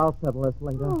 Nolette, I'll settle this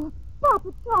later. Oh,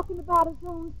 Papa's talking about his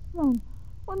own son.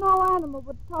 Well, no animal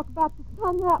would talk about the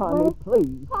son that Honey, way.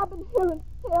 please. I've been hearing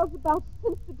tales about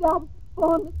since the dad was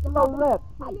born, Mr. Lorette.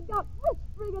 How you got rich,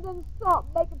 bigger than salt,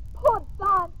 making poor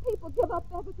dying people give up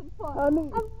everything for you. Honey.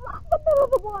 And right in the middle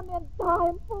of the war, men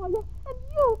dying for you. And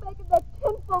you making their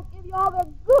kinfolk give you all their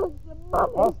goods and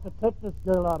money. Oscar, take this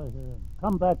girl out of here.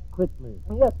 Come back quickly.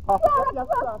 Yes, Papa. You're a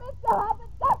crook, Mr. Hubbard.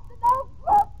 That's an old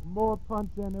crook. More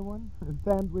punch, anyone?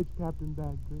 Sandwich, Captain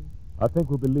Bagtree. I think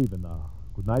we'll be leaving now.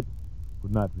 Good night.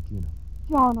 Good night, Regina.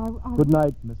 John, I... Good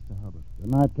night, Mr. Hubbard.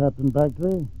 Good night, Captain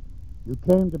Bagtree. You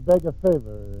came to beg a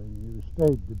favor, and you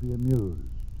stayed to be amused.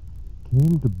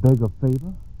 Came to beg a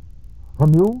favor?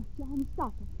 From you? John,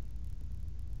 stop it.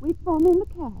 Wait for me in the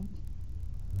carriage.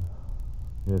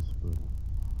 Yes, Bertie.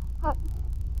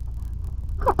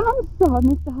 I'm sorry,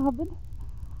 Mr. Hubbard.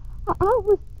 I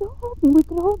was so hoping we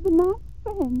could all be nice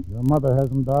friends. Your mother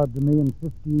hasn't bowed to me in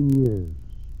 15 years.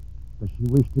 Does she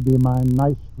wish to be my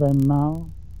nice friend now?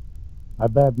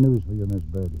 I've bad news for you, Miss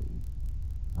Birdie.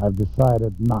 I've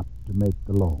decided not to make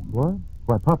the loan. What?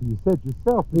 Why, Papa, you said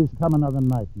yourself. Please come another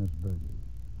night, Miss Birdie.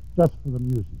 Just for the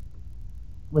music.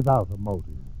 Without a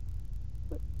motive.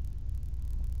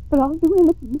 But I'll do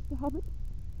anything, Mr. Hubbard.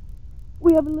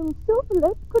 We have a little silver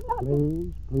left, couldn't I?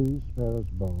 Please spare us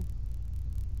both.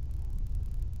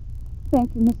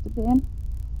 Thank you, Mr. Ben.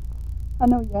 I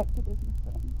know you acted as my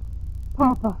friend.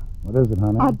 Papa, What is it,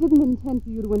 honey? I didn't intend for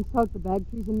you to insult the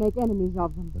Bagtrees and make enemies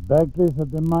of them. The Bagtrees have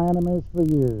been my enemies for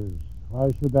years. Why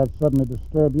should that suddenly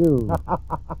disturb you?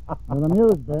 You're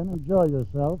amused, Ben. Enjoy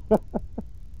yourself.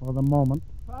 For the moment.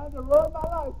 Trying to ruin my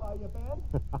life, are you,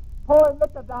 Ben? Pouring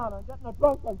liquor down and getting a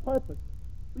drunk on purpose.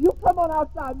 Will you come on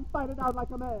outside and fight it out like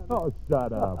a man? Oh,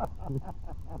 shut up.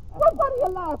 Well, what are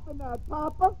you laughing at,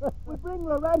 Papa? We bring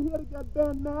Lorette here to get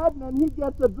Ben mad, and then he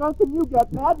gets a drunk and you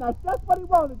get mad, and that's just what he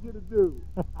wanted you to do.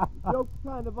 The joke's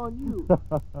kind of on you.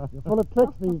 You're full of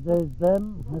tricks these days,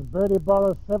 Ben. Miss Birdie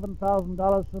borrows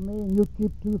 $7,000 from me, and you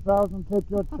keep $2,000 and take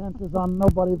your chances on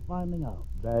nobody finding out.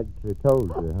 Bagtree told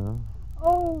you, huh?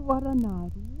 Oh, what a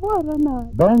night. What a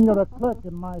night. Ben, you're a clerk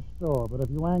in my store, but if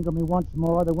you anger me once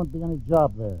more, there won't be any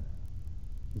job there.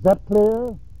 Is that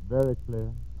clear? Very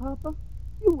clear. Papa,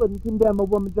 you wouldn't condemn a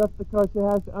woman just because she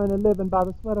has to earn a living by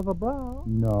the sweat of her brow.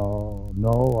 No,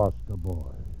 Oscar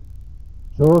boy.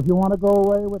 So if you want to go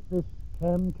away with this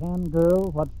can girl,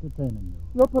 what's detaining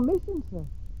you? Your permission, sir.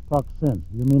 Talk sense.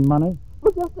 You mean money?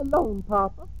 Well, just a loan,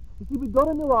 Papa. You see, we go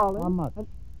to New Orleans. How much?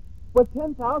 Well,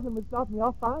 $10,000 would start me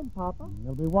off fine, Papa.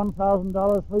 There'll be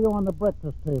 $1,000 for you on the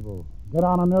breakfast table. Get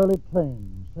on an early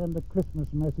train. Send a Christmas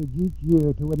message each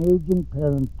year to an aging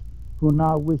parent who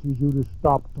now wishes you to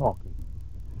stop talking.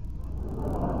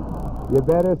 You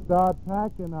better start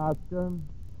packing, Oscar.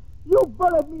 You've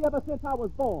bullied me ever since I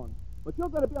was born. But you're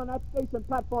going to be on that station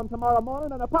platform tomorrow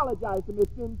morning and apologize to Miss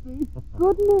Cincy.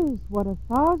 Goodness, what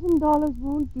 $1,000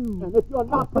 won't do. And if you're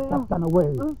not Put there... that gun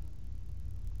away. Huh?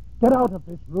 Get out of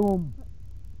this room.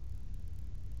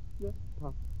 Yes,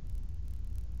 Papa.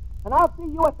 And I'll see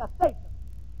you at the station.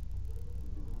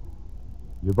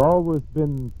 You've always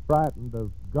been frightened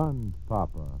of guns,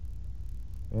 Papa.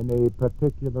 Any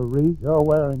particular reason? You're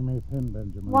wearing me thin,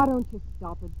 Benjamin. Why don't you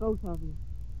stop it, both of you?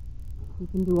 You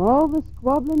can do all the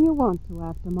squabbling you want to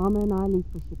after Mama and I leave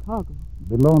for Chicago.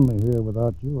 It'll be lonely here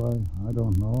without you. I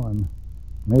don't know, and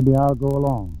maybe I'll go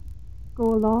along.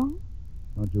 Go along?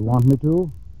 Don't you want me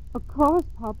to? Of course,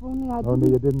 Papa, only I Only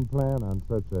didn't... you didn't plan on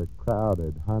such a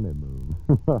crowded honeymoon.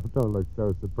 Don't look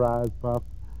so surprised, Pop.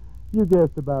 You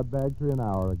guessed about Bagtree an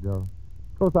hour ago.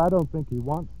 Of course, I don't think he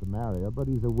wants to marry her, but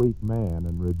he's a weak man,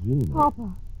 and Regina...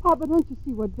 Papa, don't you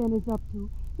see what Ben is up to?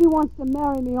 He wants to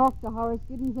marry me off to Horace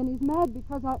Giddens, and he's mad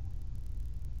because I...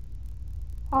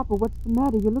 Papa, what's the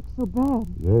matter? You look so bad.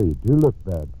 Yeah, you do look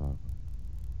bad, Papa.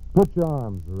 Put your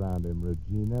arms around him,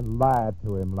 Regina, and lie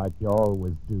to him like you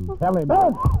always do. Tell him...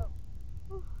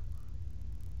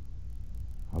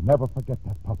 I'll never forget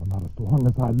that, Papa, not as long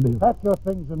as I live. Pack your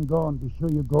things and go, and be sure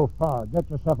you go far. Get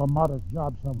yourself a modest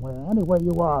job somewhere, anywhere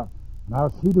you are, and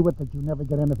I'll see to it that you never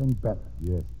get anything better.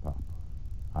 Yes, Papa.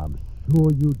 I'm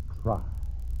sure you'd try.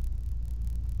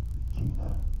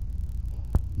 Regina,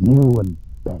 you and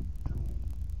Bagtree,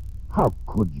 how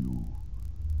could you?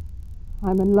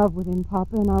 I'm in love with him,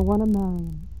 Papa, and I want to marry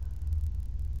him.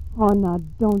 Oh, now,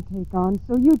 don't take on.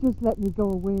 So you just let me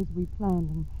go away as we planned,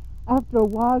 and after a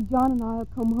while, John and I will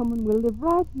come home and we'll live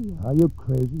right here. Are you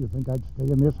crazy? You think I'd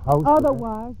stay in this house?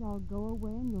 Otherwise, I'll go away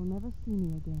and you'll never see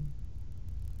me again.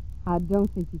 I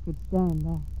don't think you could stand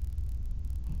that.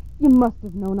 You must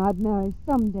have known I'd marry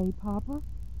someday, Papa.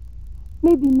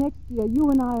 Maybe next year you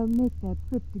and I will make that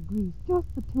trip to Greece, just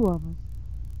the two of us.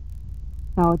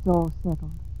 Now it's all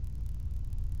settled.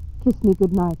 Kiss me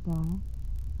goodnight, darling.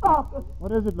 Marcus!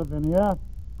 What is it, Lavinia?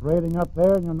 Parading up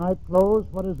there in your night clothes?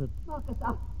 What is it? Marcus,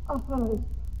 I heard.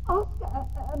 Oscar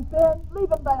and Ben, leave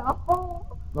them there. Home.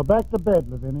 Go back to bed,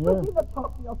 Lavinia. Regina,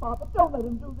 talk to your father. Don't let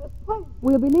him do this, please.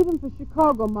 We'll be leaving for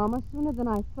Chicago, Mama, sooner than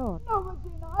I thought. No,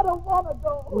 Regina, I don't want to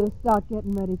go. We'll start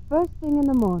getting ready first thing in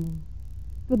the morning.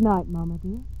 Good night, Mama,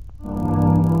 dear.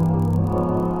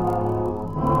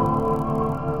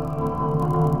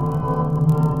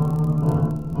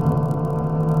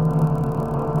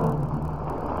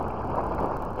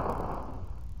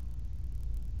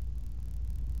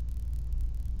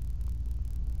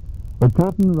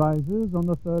 curtain rises on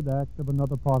the third act of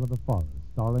Another Part of the Forest,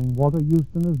 starring Walter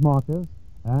Houston as Marcus,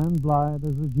 Anne Blythe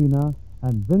as Regina,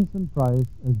 and Vincent Price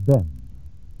as Ben.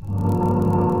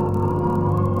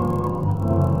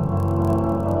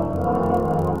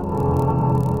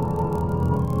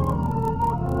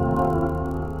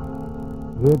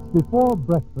 It's before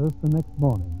breakfast the next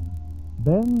morning.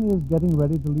 Ben is getting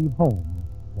ready to leave home,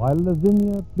 while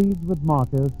Lavinia pleads with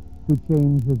Marcus to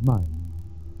change his mind.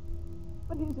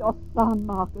 But he's your son,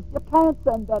 Marcus. You can't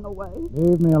send Ben away.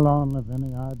 Leave me alone,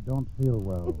 Lavinia. I don't feel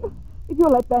well. If you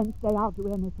let Ben stay, I'll do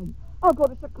anything. I'll go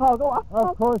to Chicago.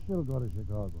 Of course you'll go to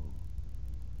Chicago.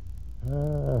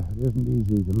 It isn't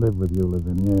easy to live with you,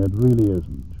 Lavinia. It really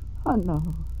isn't. I know.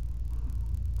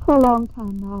 For a long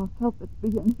time now, I felt that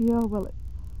being here, well,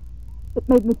 it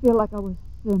made me feel like I was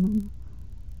sinning.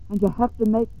 And you have to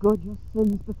make good your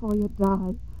sins before you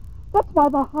die. That's why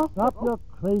the hospital... Stop your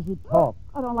crazy talk.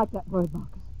 I don't like that word,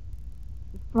 Marcus.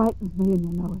 It frightens me, and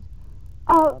you know it.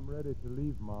 I'm ready to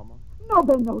leave, Mama. No,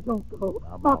 Ben, no, don't go.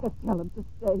 Now, Marcus, tell him to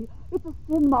stay. It's a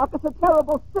sin, Marcus, a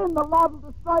terrible sin. The Lord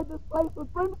will destroy this place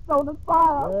with brimstone and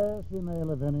fire. Yes, he may,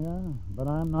 Lavinia, but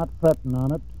I'm not fretting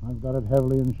on it. I've got it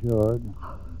heavily insured.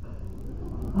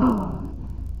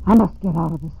 I must get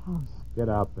out of this house. Get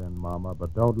out then, Mama,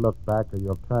 but don't look back or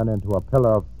you'll turn into a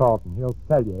pillar of salt and he'll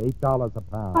sell you $8 a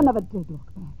pound. I never did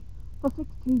look back. For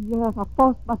 16 years, I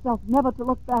forced myself never to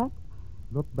look back.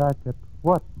 Look back at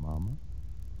what, Mama?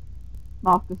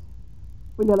 Marcus,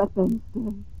 will you let Ben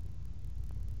stay?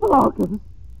 Marcus.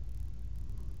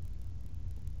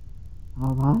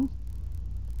 All right.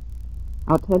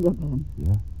 I'll tell you, Ben.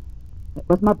 Yeah? It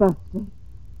was my birthday.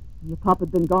 Your papa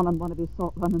had been gone on one of his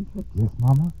salt running trips. Yes,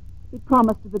 Mama? He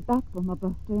promised to be back for my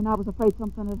birthday, and I was afraid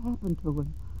something had happened to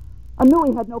him. I knew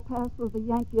he had no pass through the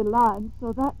Yankee line,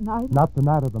 so that night... Not the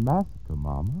night of the massacre,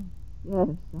 Mama. Yes,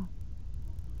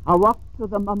 I walked to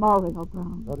the memorial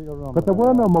ground. Go to your room. But there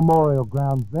were no memorial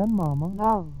grounds then, Mama.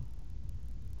 No,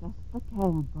 just the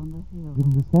camp on the hill.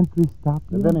 Didn't the sentry stop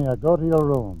you? Lavinia, go to your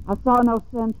room. I saw no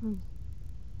sentries.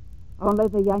 Only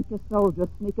the Yankee soldiers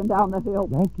sneaking down the hill.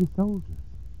 Yankee soldiers?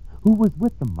 Who was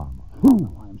with them, Mama?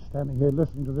 I'm standing here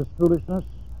listening to this foolishness.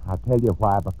 I'll tell you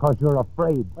why, because you're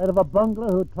afraid. Afraid of a bungler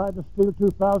who tried to steal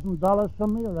 $2,000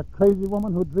 from me, or a crazy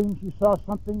woman who dreamed she saw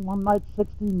something one night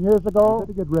 16 years ago? You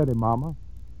better get ready, Mama.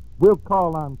 We'll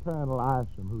call on Colonel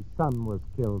Isham, whose son was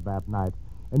killed that night.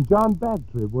 And John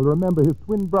Bagtree will remember his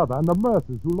twin brother and the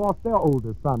Mercers who lost their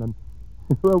oldest son. And,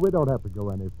 well, we don't have to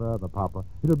go any further, Papa.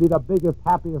 It'll be the biggest,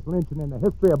 happiest lynching in the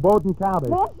history of Bowdoin County.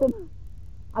 Lynching?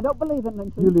 I don't believe in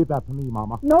lynching. You leave that to me,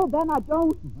 Mama. No, Ben, I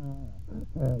don't.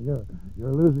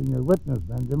 You're losing your witness,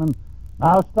 Benjamin.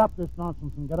 Now stop this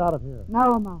nonsense and get out of here.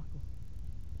 No, Marcus.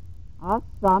 Our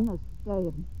son is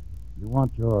staying. You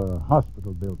want your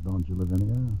hospital built, don't you,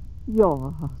 Lavinia?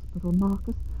 Your hospital,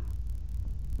 Marcus.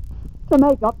 To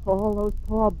make up for all those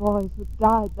poor boys who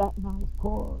died that night. Of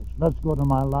course. Let's go to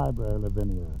my library,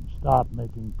 Lavinia, and start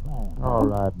making plans. All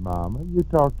right, Mama. You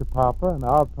talk to Papa, and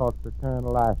I'll talk to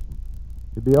Colonel Ashton.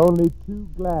 He'd be only too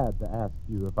glad to ask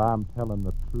you if I'm telling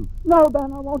the truth. No,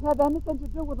 Ben, I won't have anything to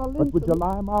do with a lynching. But would you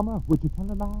lie, Mama? Would you tell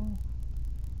a lie?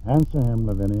 Answer him,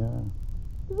 Lavinia.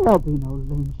 There'll be no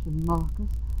lynching, Marcus.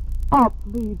 I'll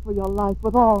plead for your life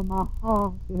with all my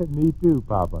heart. Yeah, me too,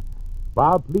 Papa. But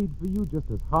I'll plead for you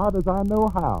just as hard as I know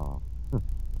how.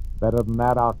 Better than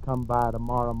that, I'll come by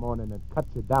tomorrow morning and cut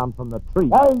you down from the tree.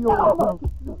 Hey, you... No.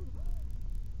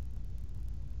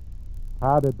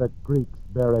 How did the Greeks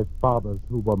bury fathers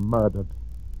who were murdered?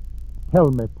 Tell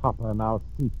me, Papa, and I'll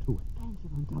see to it.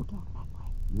 Benjamin, don't talk that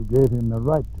way. You gave him the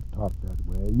right to talk that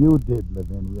way. You did,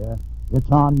 Lavinia.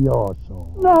 It's on your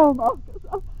soul. No,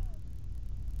 Marcus.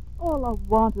 All I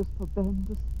want is for Ben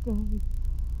to stay.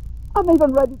 I'm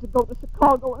even ready to go to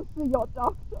Chicago and see your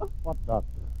doctor. What doctor?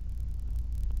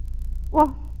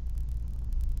 Why?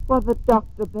 Well, the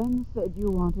doctor Ben said you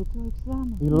wanted to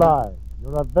examine. He lied.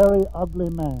 You're a very ugly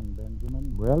man,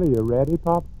 Benjamin. Well, are you ready,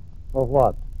 Pop? For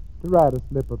what? To write a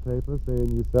slip of paper saying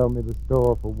you sell me the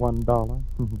store for $1.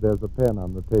 There's a pen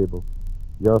on the table.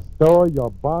 Your store,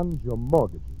 your bonds, your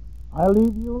mortgages. I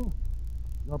leave you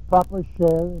your proper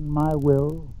share in my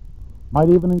will. Might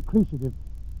even increase it if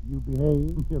you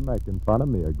behave. You're making fun of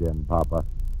me again, Papa.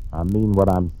 I mean what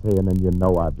I'm saying, and you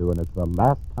know I do, and it's the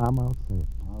last time I'll say it.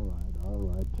 All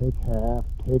right.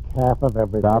 Take half of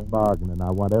everything. Stop bargaining.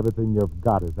 I want everything you've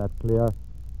got. Is that clear?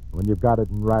 When you've got it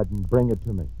in writing, bring it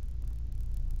to me.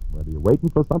 Well, are you waiting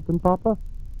for something, Papa?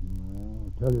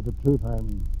 Well, to tell you the truth,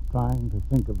 I'm trying to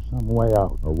think of some way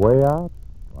out. A way out?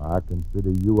 Well, I consider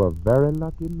you a very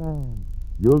lucky man.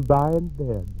 You'll die in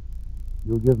bed.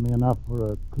 You'll give me enough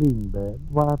for a clean bed.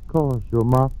 Why, of course, you're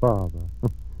my father.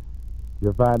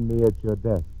 You'll find me at your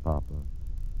desk, Papa,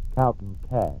 counting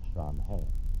cash on hand.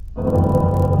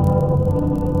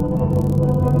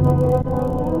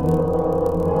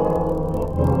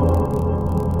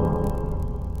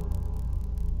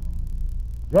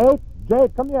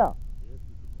 Jake, come here.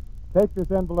 Take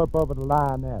this envelope over to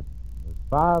Lionette. There's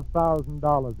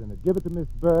 $5,000 in it. Give it to Miss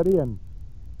Birdie and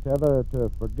tell her to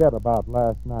forget about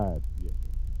last night. Yes,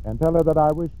 sir. And tell her that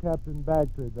I wish Captain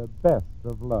Bagtree the best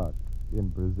of luck in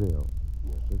Brazil.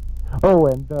 Yes, sir. Oh,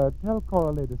 and tell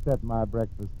Coralie to set my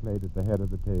breakfast plate at the head of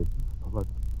the table. But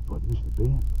Mr.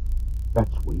 Ben,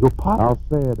 that's where your papa... I'll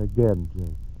say it again,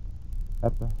 Jake.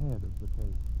 At the head of the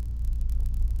table.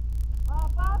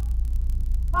 Papa?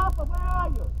 Papa, where are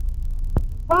you?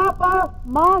 Papa!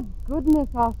 My goodness,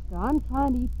 Oscar, I'm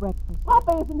trying to eat breakfast.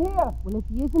 Papa isn't here. Well, if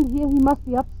he isn't here, he must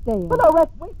be upstairs. But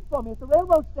Lorette's waiting for me at the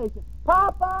railroad station.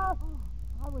 Papa!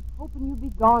 I was hoping you'd be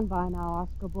gone by now,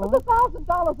 Oscar boy. But the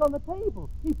 $1,000 on the table.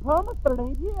 He promised, but it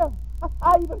ain't here.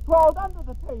 I even crawled under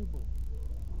the table.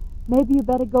 Maybe you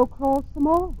better go crawl some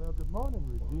more. Well, good morning,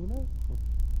 Regina.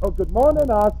 Oh, good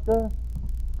morning, Oscar.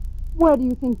 Where do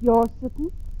you think you're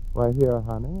sitting? Why, here,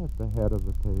 honey, at the head of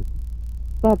the table.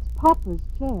 That's Papa's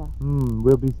chair.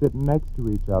 We'll be sitting next to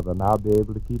each other, and I'll be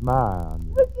able to keep my eye on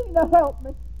you. Regina, help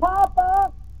me.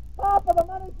 Papa! Papa, the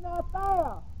money's not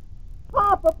there.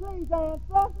 Papa, please answer.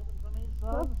 Listen to me,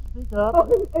 son. Speak up.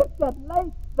 Oh, it's getting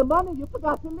late. The money, you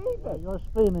forgot to leave it. You're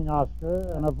screaming, Oscar,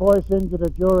 and a voice injured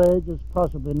at your age is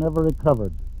possibly never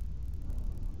recovered.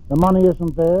 The money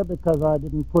isn't there because I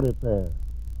didn't put it there.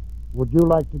 Would you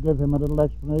like to give him a little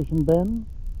explanation, Ben?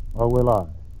 Or will I?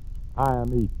 I am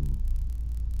eating.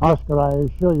 Oscar, I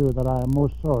assure you that I am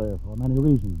most sorry for many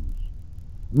reasons,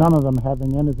 none of them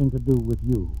having anything to do with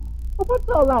you. Well, what's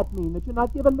all that mean, that you're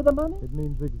not giving me the money? It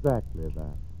means exactly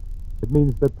that. It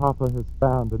means that Papa has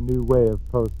found a new way of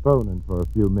postponing for a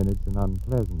few minutes an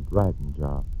unpleasant writing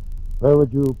job. Where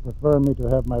would you prefer me to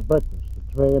have my breakfast?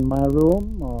 A tray in my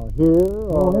room, or here,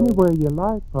 or... Oh, anywhere you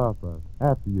like, Papa,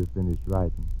 after you've finished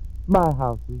writing. My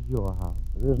house is your house.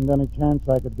 There isn't any chance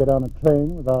I could get on a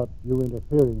train without you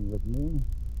interfering with me.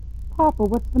 Papa,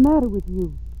 what's the matter with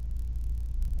you?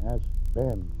 Ask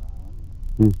Ben.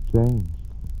 He's changed.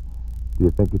 Do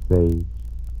you think it's age?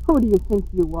 Who do you think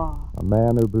you are? A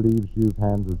man who believes you've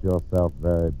handled yourself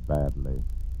very badly.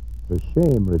 It's a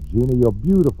shame, Regina. You're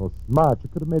beautiful, smart. You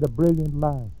could have made a brilliant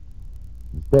life.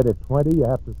 Instead of 20, you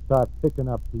have to start picking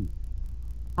up pieces.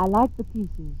 I like the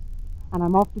pieces, and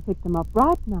I'm off to pick them up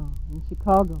right now in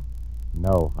Chicago.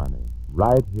 No, honey.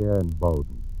 Right here in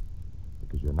Bowdoin.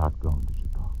 Because you're not going to Chicago.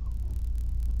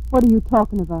 What are you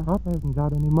talking about? Papa hasn't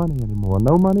got any money anymore.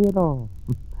 No money at all.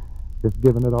 Just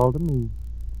giving it all to me.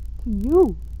 To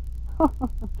you?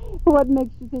 What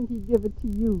makes you think he'd give it to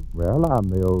you? Well, I'm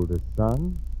the oldest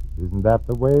son. Isn't that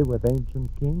the way with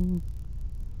ancient kings?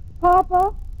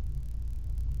 Papa?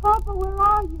 Papa, where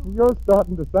are you? You're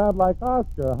starting to sound like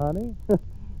Oscar, honey.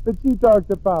 But you talk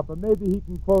to Papa. Maybe he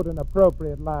can quote an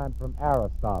appropriate line from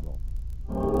Aristotle.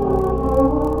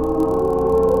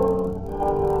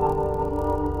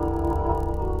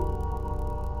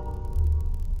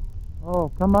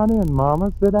 Oh, come on in,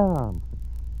 Mama. Sit down.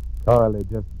 Coralie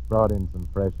just brought in some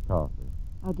fresh coffee.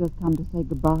 I just come to say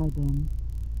goodbye, Ben.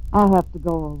 I have to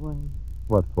go away.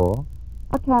 What for?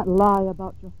 I can't lie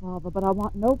about your father, but I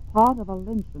want no part of a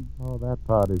lynching. Oh, that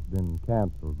party's been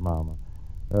canceled, Mama.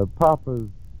 Papa's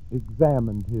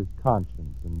examined his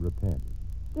conscience and repented.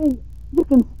 Then you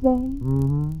can stay?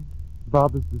 Mm-hmm.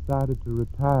 Papa's decided to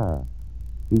retire.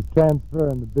 He's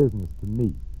transferring the business to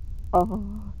me.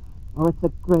 Oh, it's a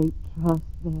great trust,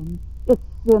 then. It's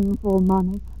sinful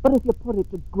money, but if you put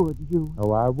it to good use.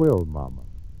 Oh, I will, Mama.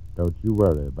 Don't you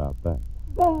worry about that.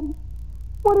 Ben,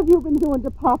 what have you been doing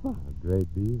to Papa? A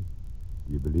great deal.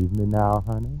 You believe me now,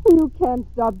 honey? You can't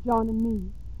stop John and me.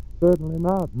 Certainly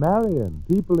not. Marry him.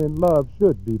 People in love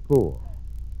should be poor.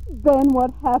 Ben,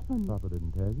 what happened? Papa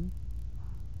didn't tell you?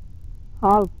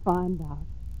 I'll find out.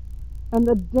 And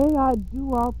the day I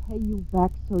do, I'll pay you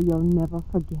back so you'll never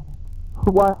forget it.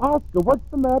 Why, Oscar, what's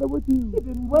the matter with you? He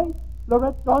didn't wait.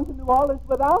 Lorette's gone to New Orleans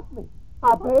without me.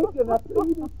 I begged and I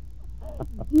pleaded.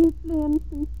 Deeply and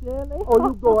sincerely. Oh,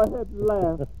 you go ahead and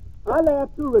laugh. I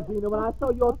laughed too, Regina, when I saw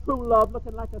your true love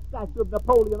looking like a statue of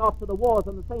Napoleon off to the wars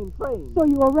on the same train. So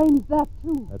you arranged that,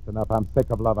 too? That's enough. I'm sick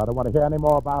of love. I don't want to hear any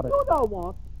more about it. You don't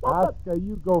want. Oscar,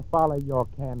 you go follow your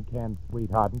can-can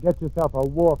sweetheart and get yourself a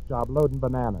wharf job loading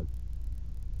bananas.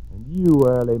 And you,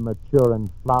 early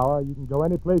maturing flower, you can go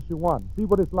any place you want. See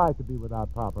what it's like to be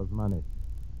without Papa's money.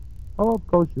 Oh, of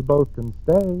course, you both can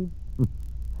stay.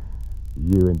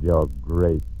 You and your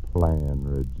great plan,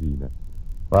 Regina.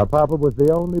 Why, Papa was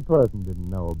the only person didn't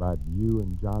know about you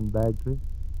and John Bagtree.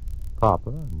 Papa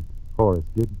and Horace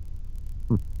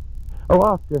Giddens. Oh,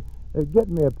 Oscar, get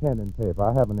me a pen and paper.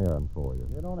 I have an errand for you.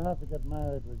 You don't have to get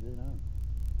married, Regina,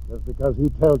 just because he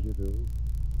tells you to.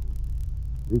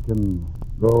 He can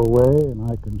go away and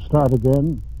I can start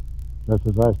again, just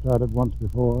as I started once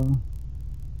before.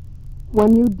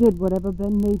 When you did whatever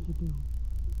Ben made you do,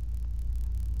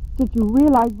 did you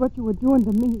realize what you were doing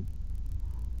to me?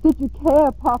 Did you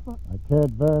care, Papa? I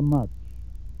cared very much.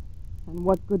 And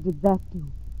what good did that do?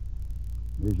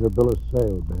 Here's your bill of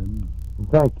sale, Ben.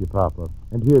 Thank you, Papa.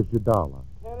 And here's your dollar.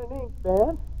 Pen and ink,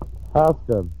 Ben.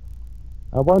 Oscar,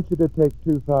 I want you to take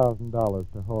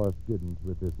 $2,000 to Horace Giddens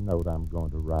with this note I'm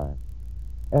going to write.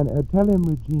 And tell him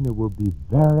Regina will be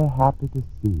very happy to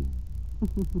see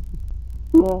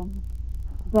him.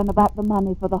 Then about the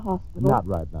money for the hospital. Not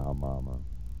right now, Mama.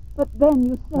 But Ben,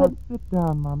 you Now, said... sit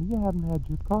down, Mama. You haven't had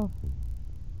your coffee.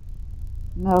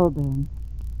 No, Ben.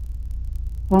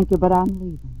 Thank you, but I'm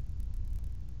leaving.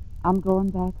 I'm going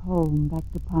back home, back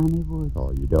to Piney Woods.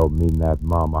 Oh, you don't mean that,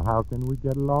 Mama. How can we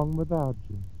get along without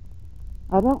you?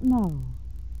 I don't know.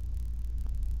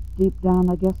 Deep down,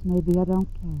 I guess maybe I don't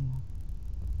care.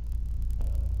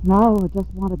 Now I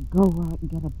just want to go where I can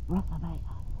get a breath of air.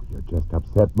 Oh, you're just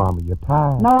upset, Mama. You're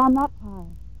tired. No, I'm not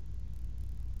tired.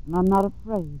 And I'm not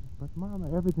afraid. But,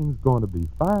 Mama, everything's going to be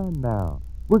fine now.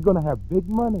 We're going to have big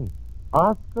money.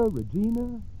 Oscar,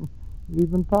 Regina,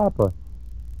 even Papa.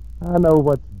 I know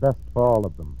what's best for all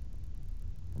of them.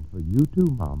 And for you,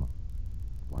 too, Mama.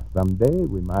 Why, someday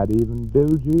we might even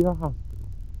build you a hospital.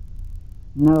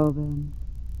 No, Ben.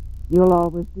 You'll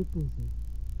always be busy.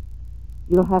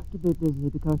 You'll have to be busy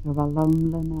because you're a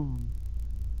lonely man.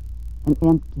 An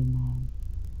empty man.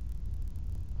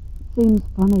 It seems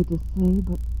funny to say,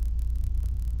 but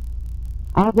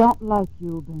I don't like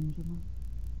you, Benjamin.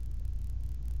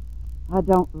 I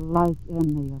don't like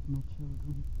any of my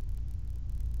children.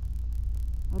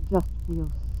 I just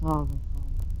feel sorry for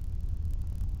them.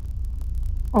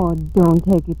 Oh, don't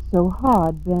take it so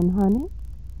hard, Ben, honey.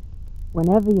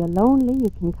 Whenever you're lonely, you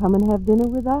can come and have dinner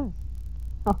with us.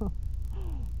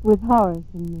 With Horace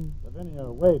and me. Lavinia,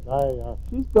 wait,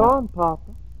 She's gone,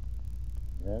 Papa.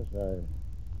 Yes,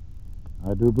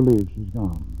 I do believe she's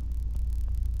gone.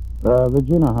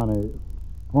 Regina, honey,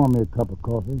 pour me a cup of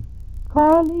coffee.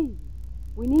 Carly,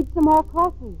 we need some more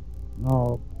coffee.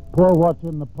 No, pour what's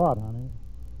in the pot, honey.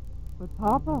 But,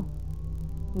 Papa,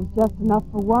 there's just enough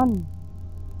for one.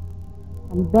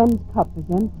 And Ben's cup is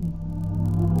empty.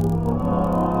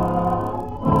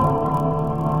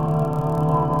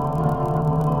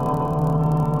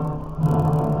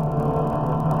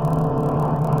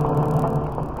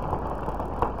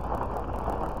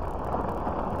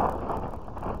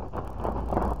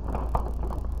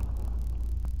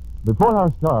 Before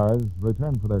our stars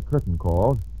return for their curtain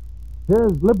calls,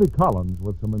 here's Libby Collins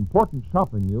with some important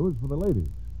shopping news for the ladies.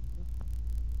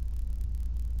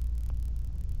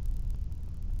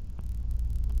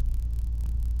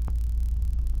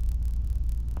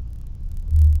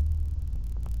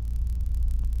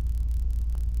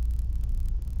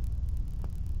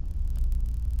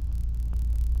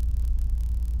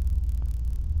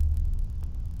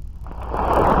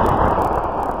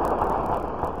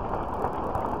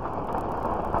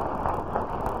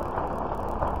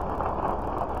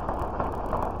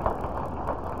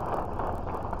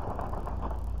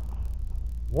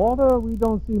 Walter, we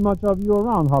don't see much of you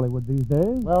around Hollywood these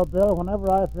days. Well, Bill, whenever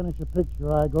I finish a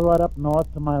picture, I go right up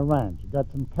north to my ranch. I've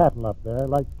got some cattle up there I'd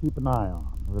like to keep an eye on.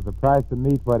 With the price of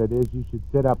meat what it is, you should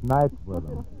sit up nights with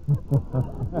them.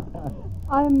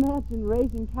 I imagine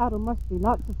raising cattle must be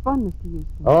lots of fun, Mr.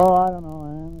 Houston. Oh, I don't know,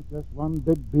 Ann. It's just one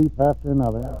big beef after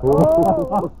another.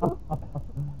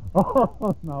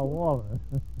 Oh, now, Walter.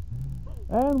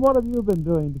 And what have you been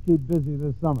doing to keep busy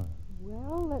this summer?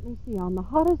 Well, let me see. On the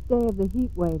hottest day of the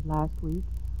heat wave last week,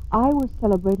 I was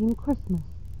celebrating Christmas.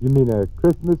 You mean a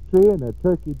Christmas tree and a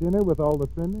turkey dinner with all the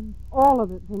trimmings? All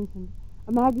of it, Vincent.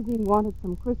 A magazine wanted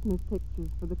some Christmas pictures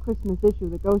for the Christmas issue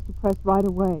that goes to press right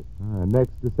away.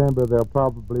 Next December, they'll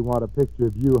probably want a picture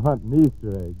of you hunting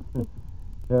Easter eggs.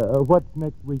 What's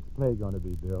next week's play going to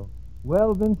be, Bill?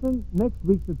 Well, Vincent, next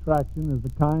week's attraction is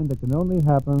the kind that can only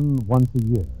happen once a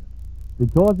year,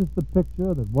 because it's the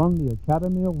picture that won the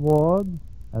Academy Award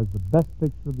as the best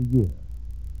picture of the year.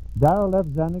 Darrell F.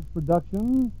 Zanuck's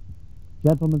production,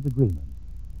 Gentleman's Agreement.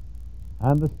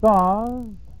 And the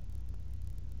stars,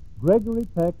 Gregory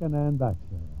Peck and Ann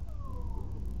Baxter.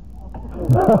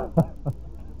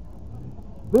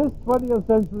 This 20th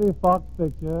Century Fox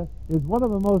picture is one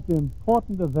of the most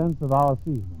important events of our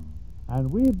season.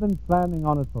 and we've been planning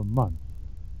on it for months.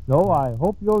 So I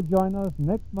hope you'll join us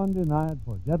next Monday night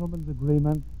for Gentleman's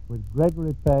Agreement with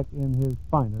Gregory Peck in his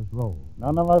finest role.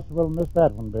 None of us will miss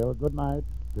that one, Bill. Good night.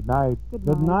 Good night.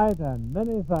 Good night, and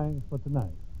many thanks for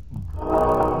tonight.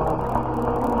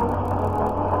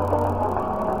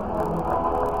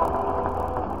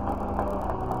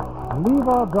 To leave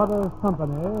our brothers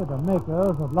company, the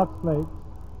makers of Lux Flakes,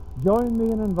 join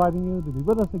me in inviting you to be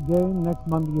with us again next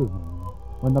Monday evening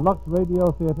when the Lux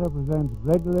Radio Theater presents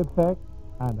Gregory Peck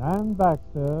and Ann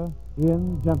Baxter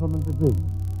in Gentleman's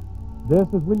Agreement. This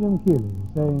is William Keighley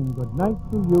saying good night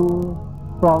to you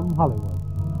from Hollywood.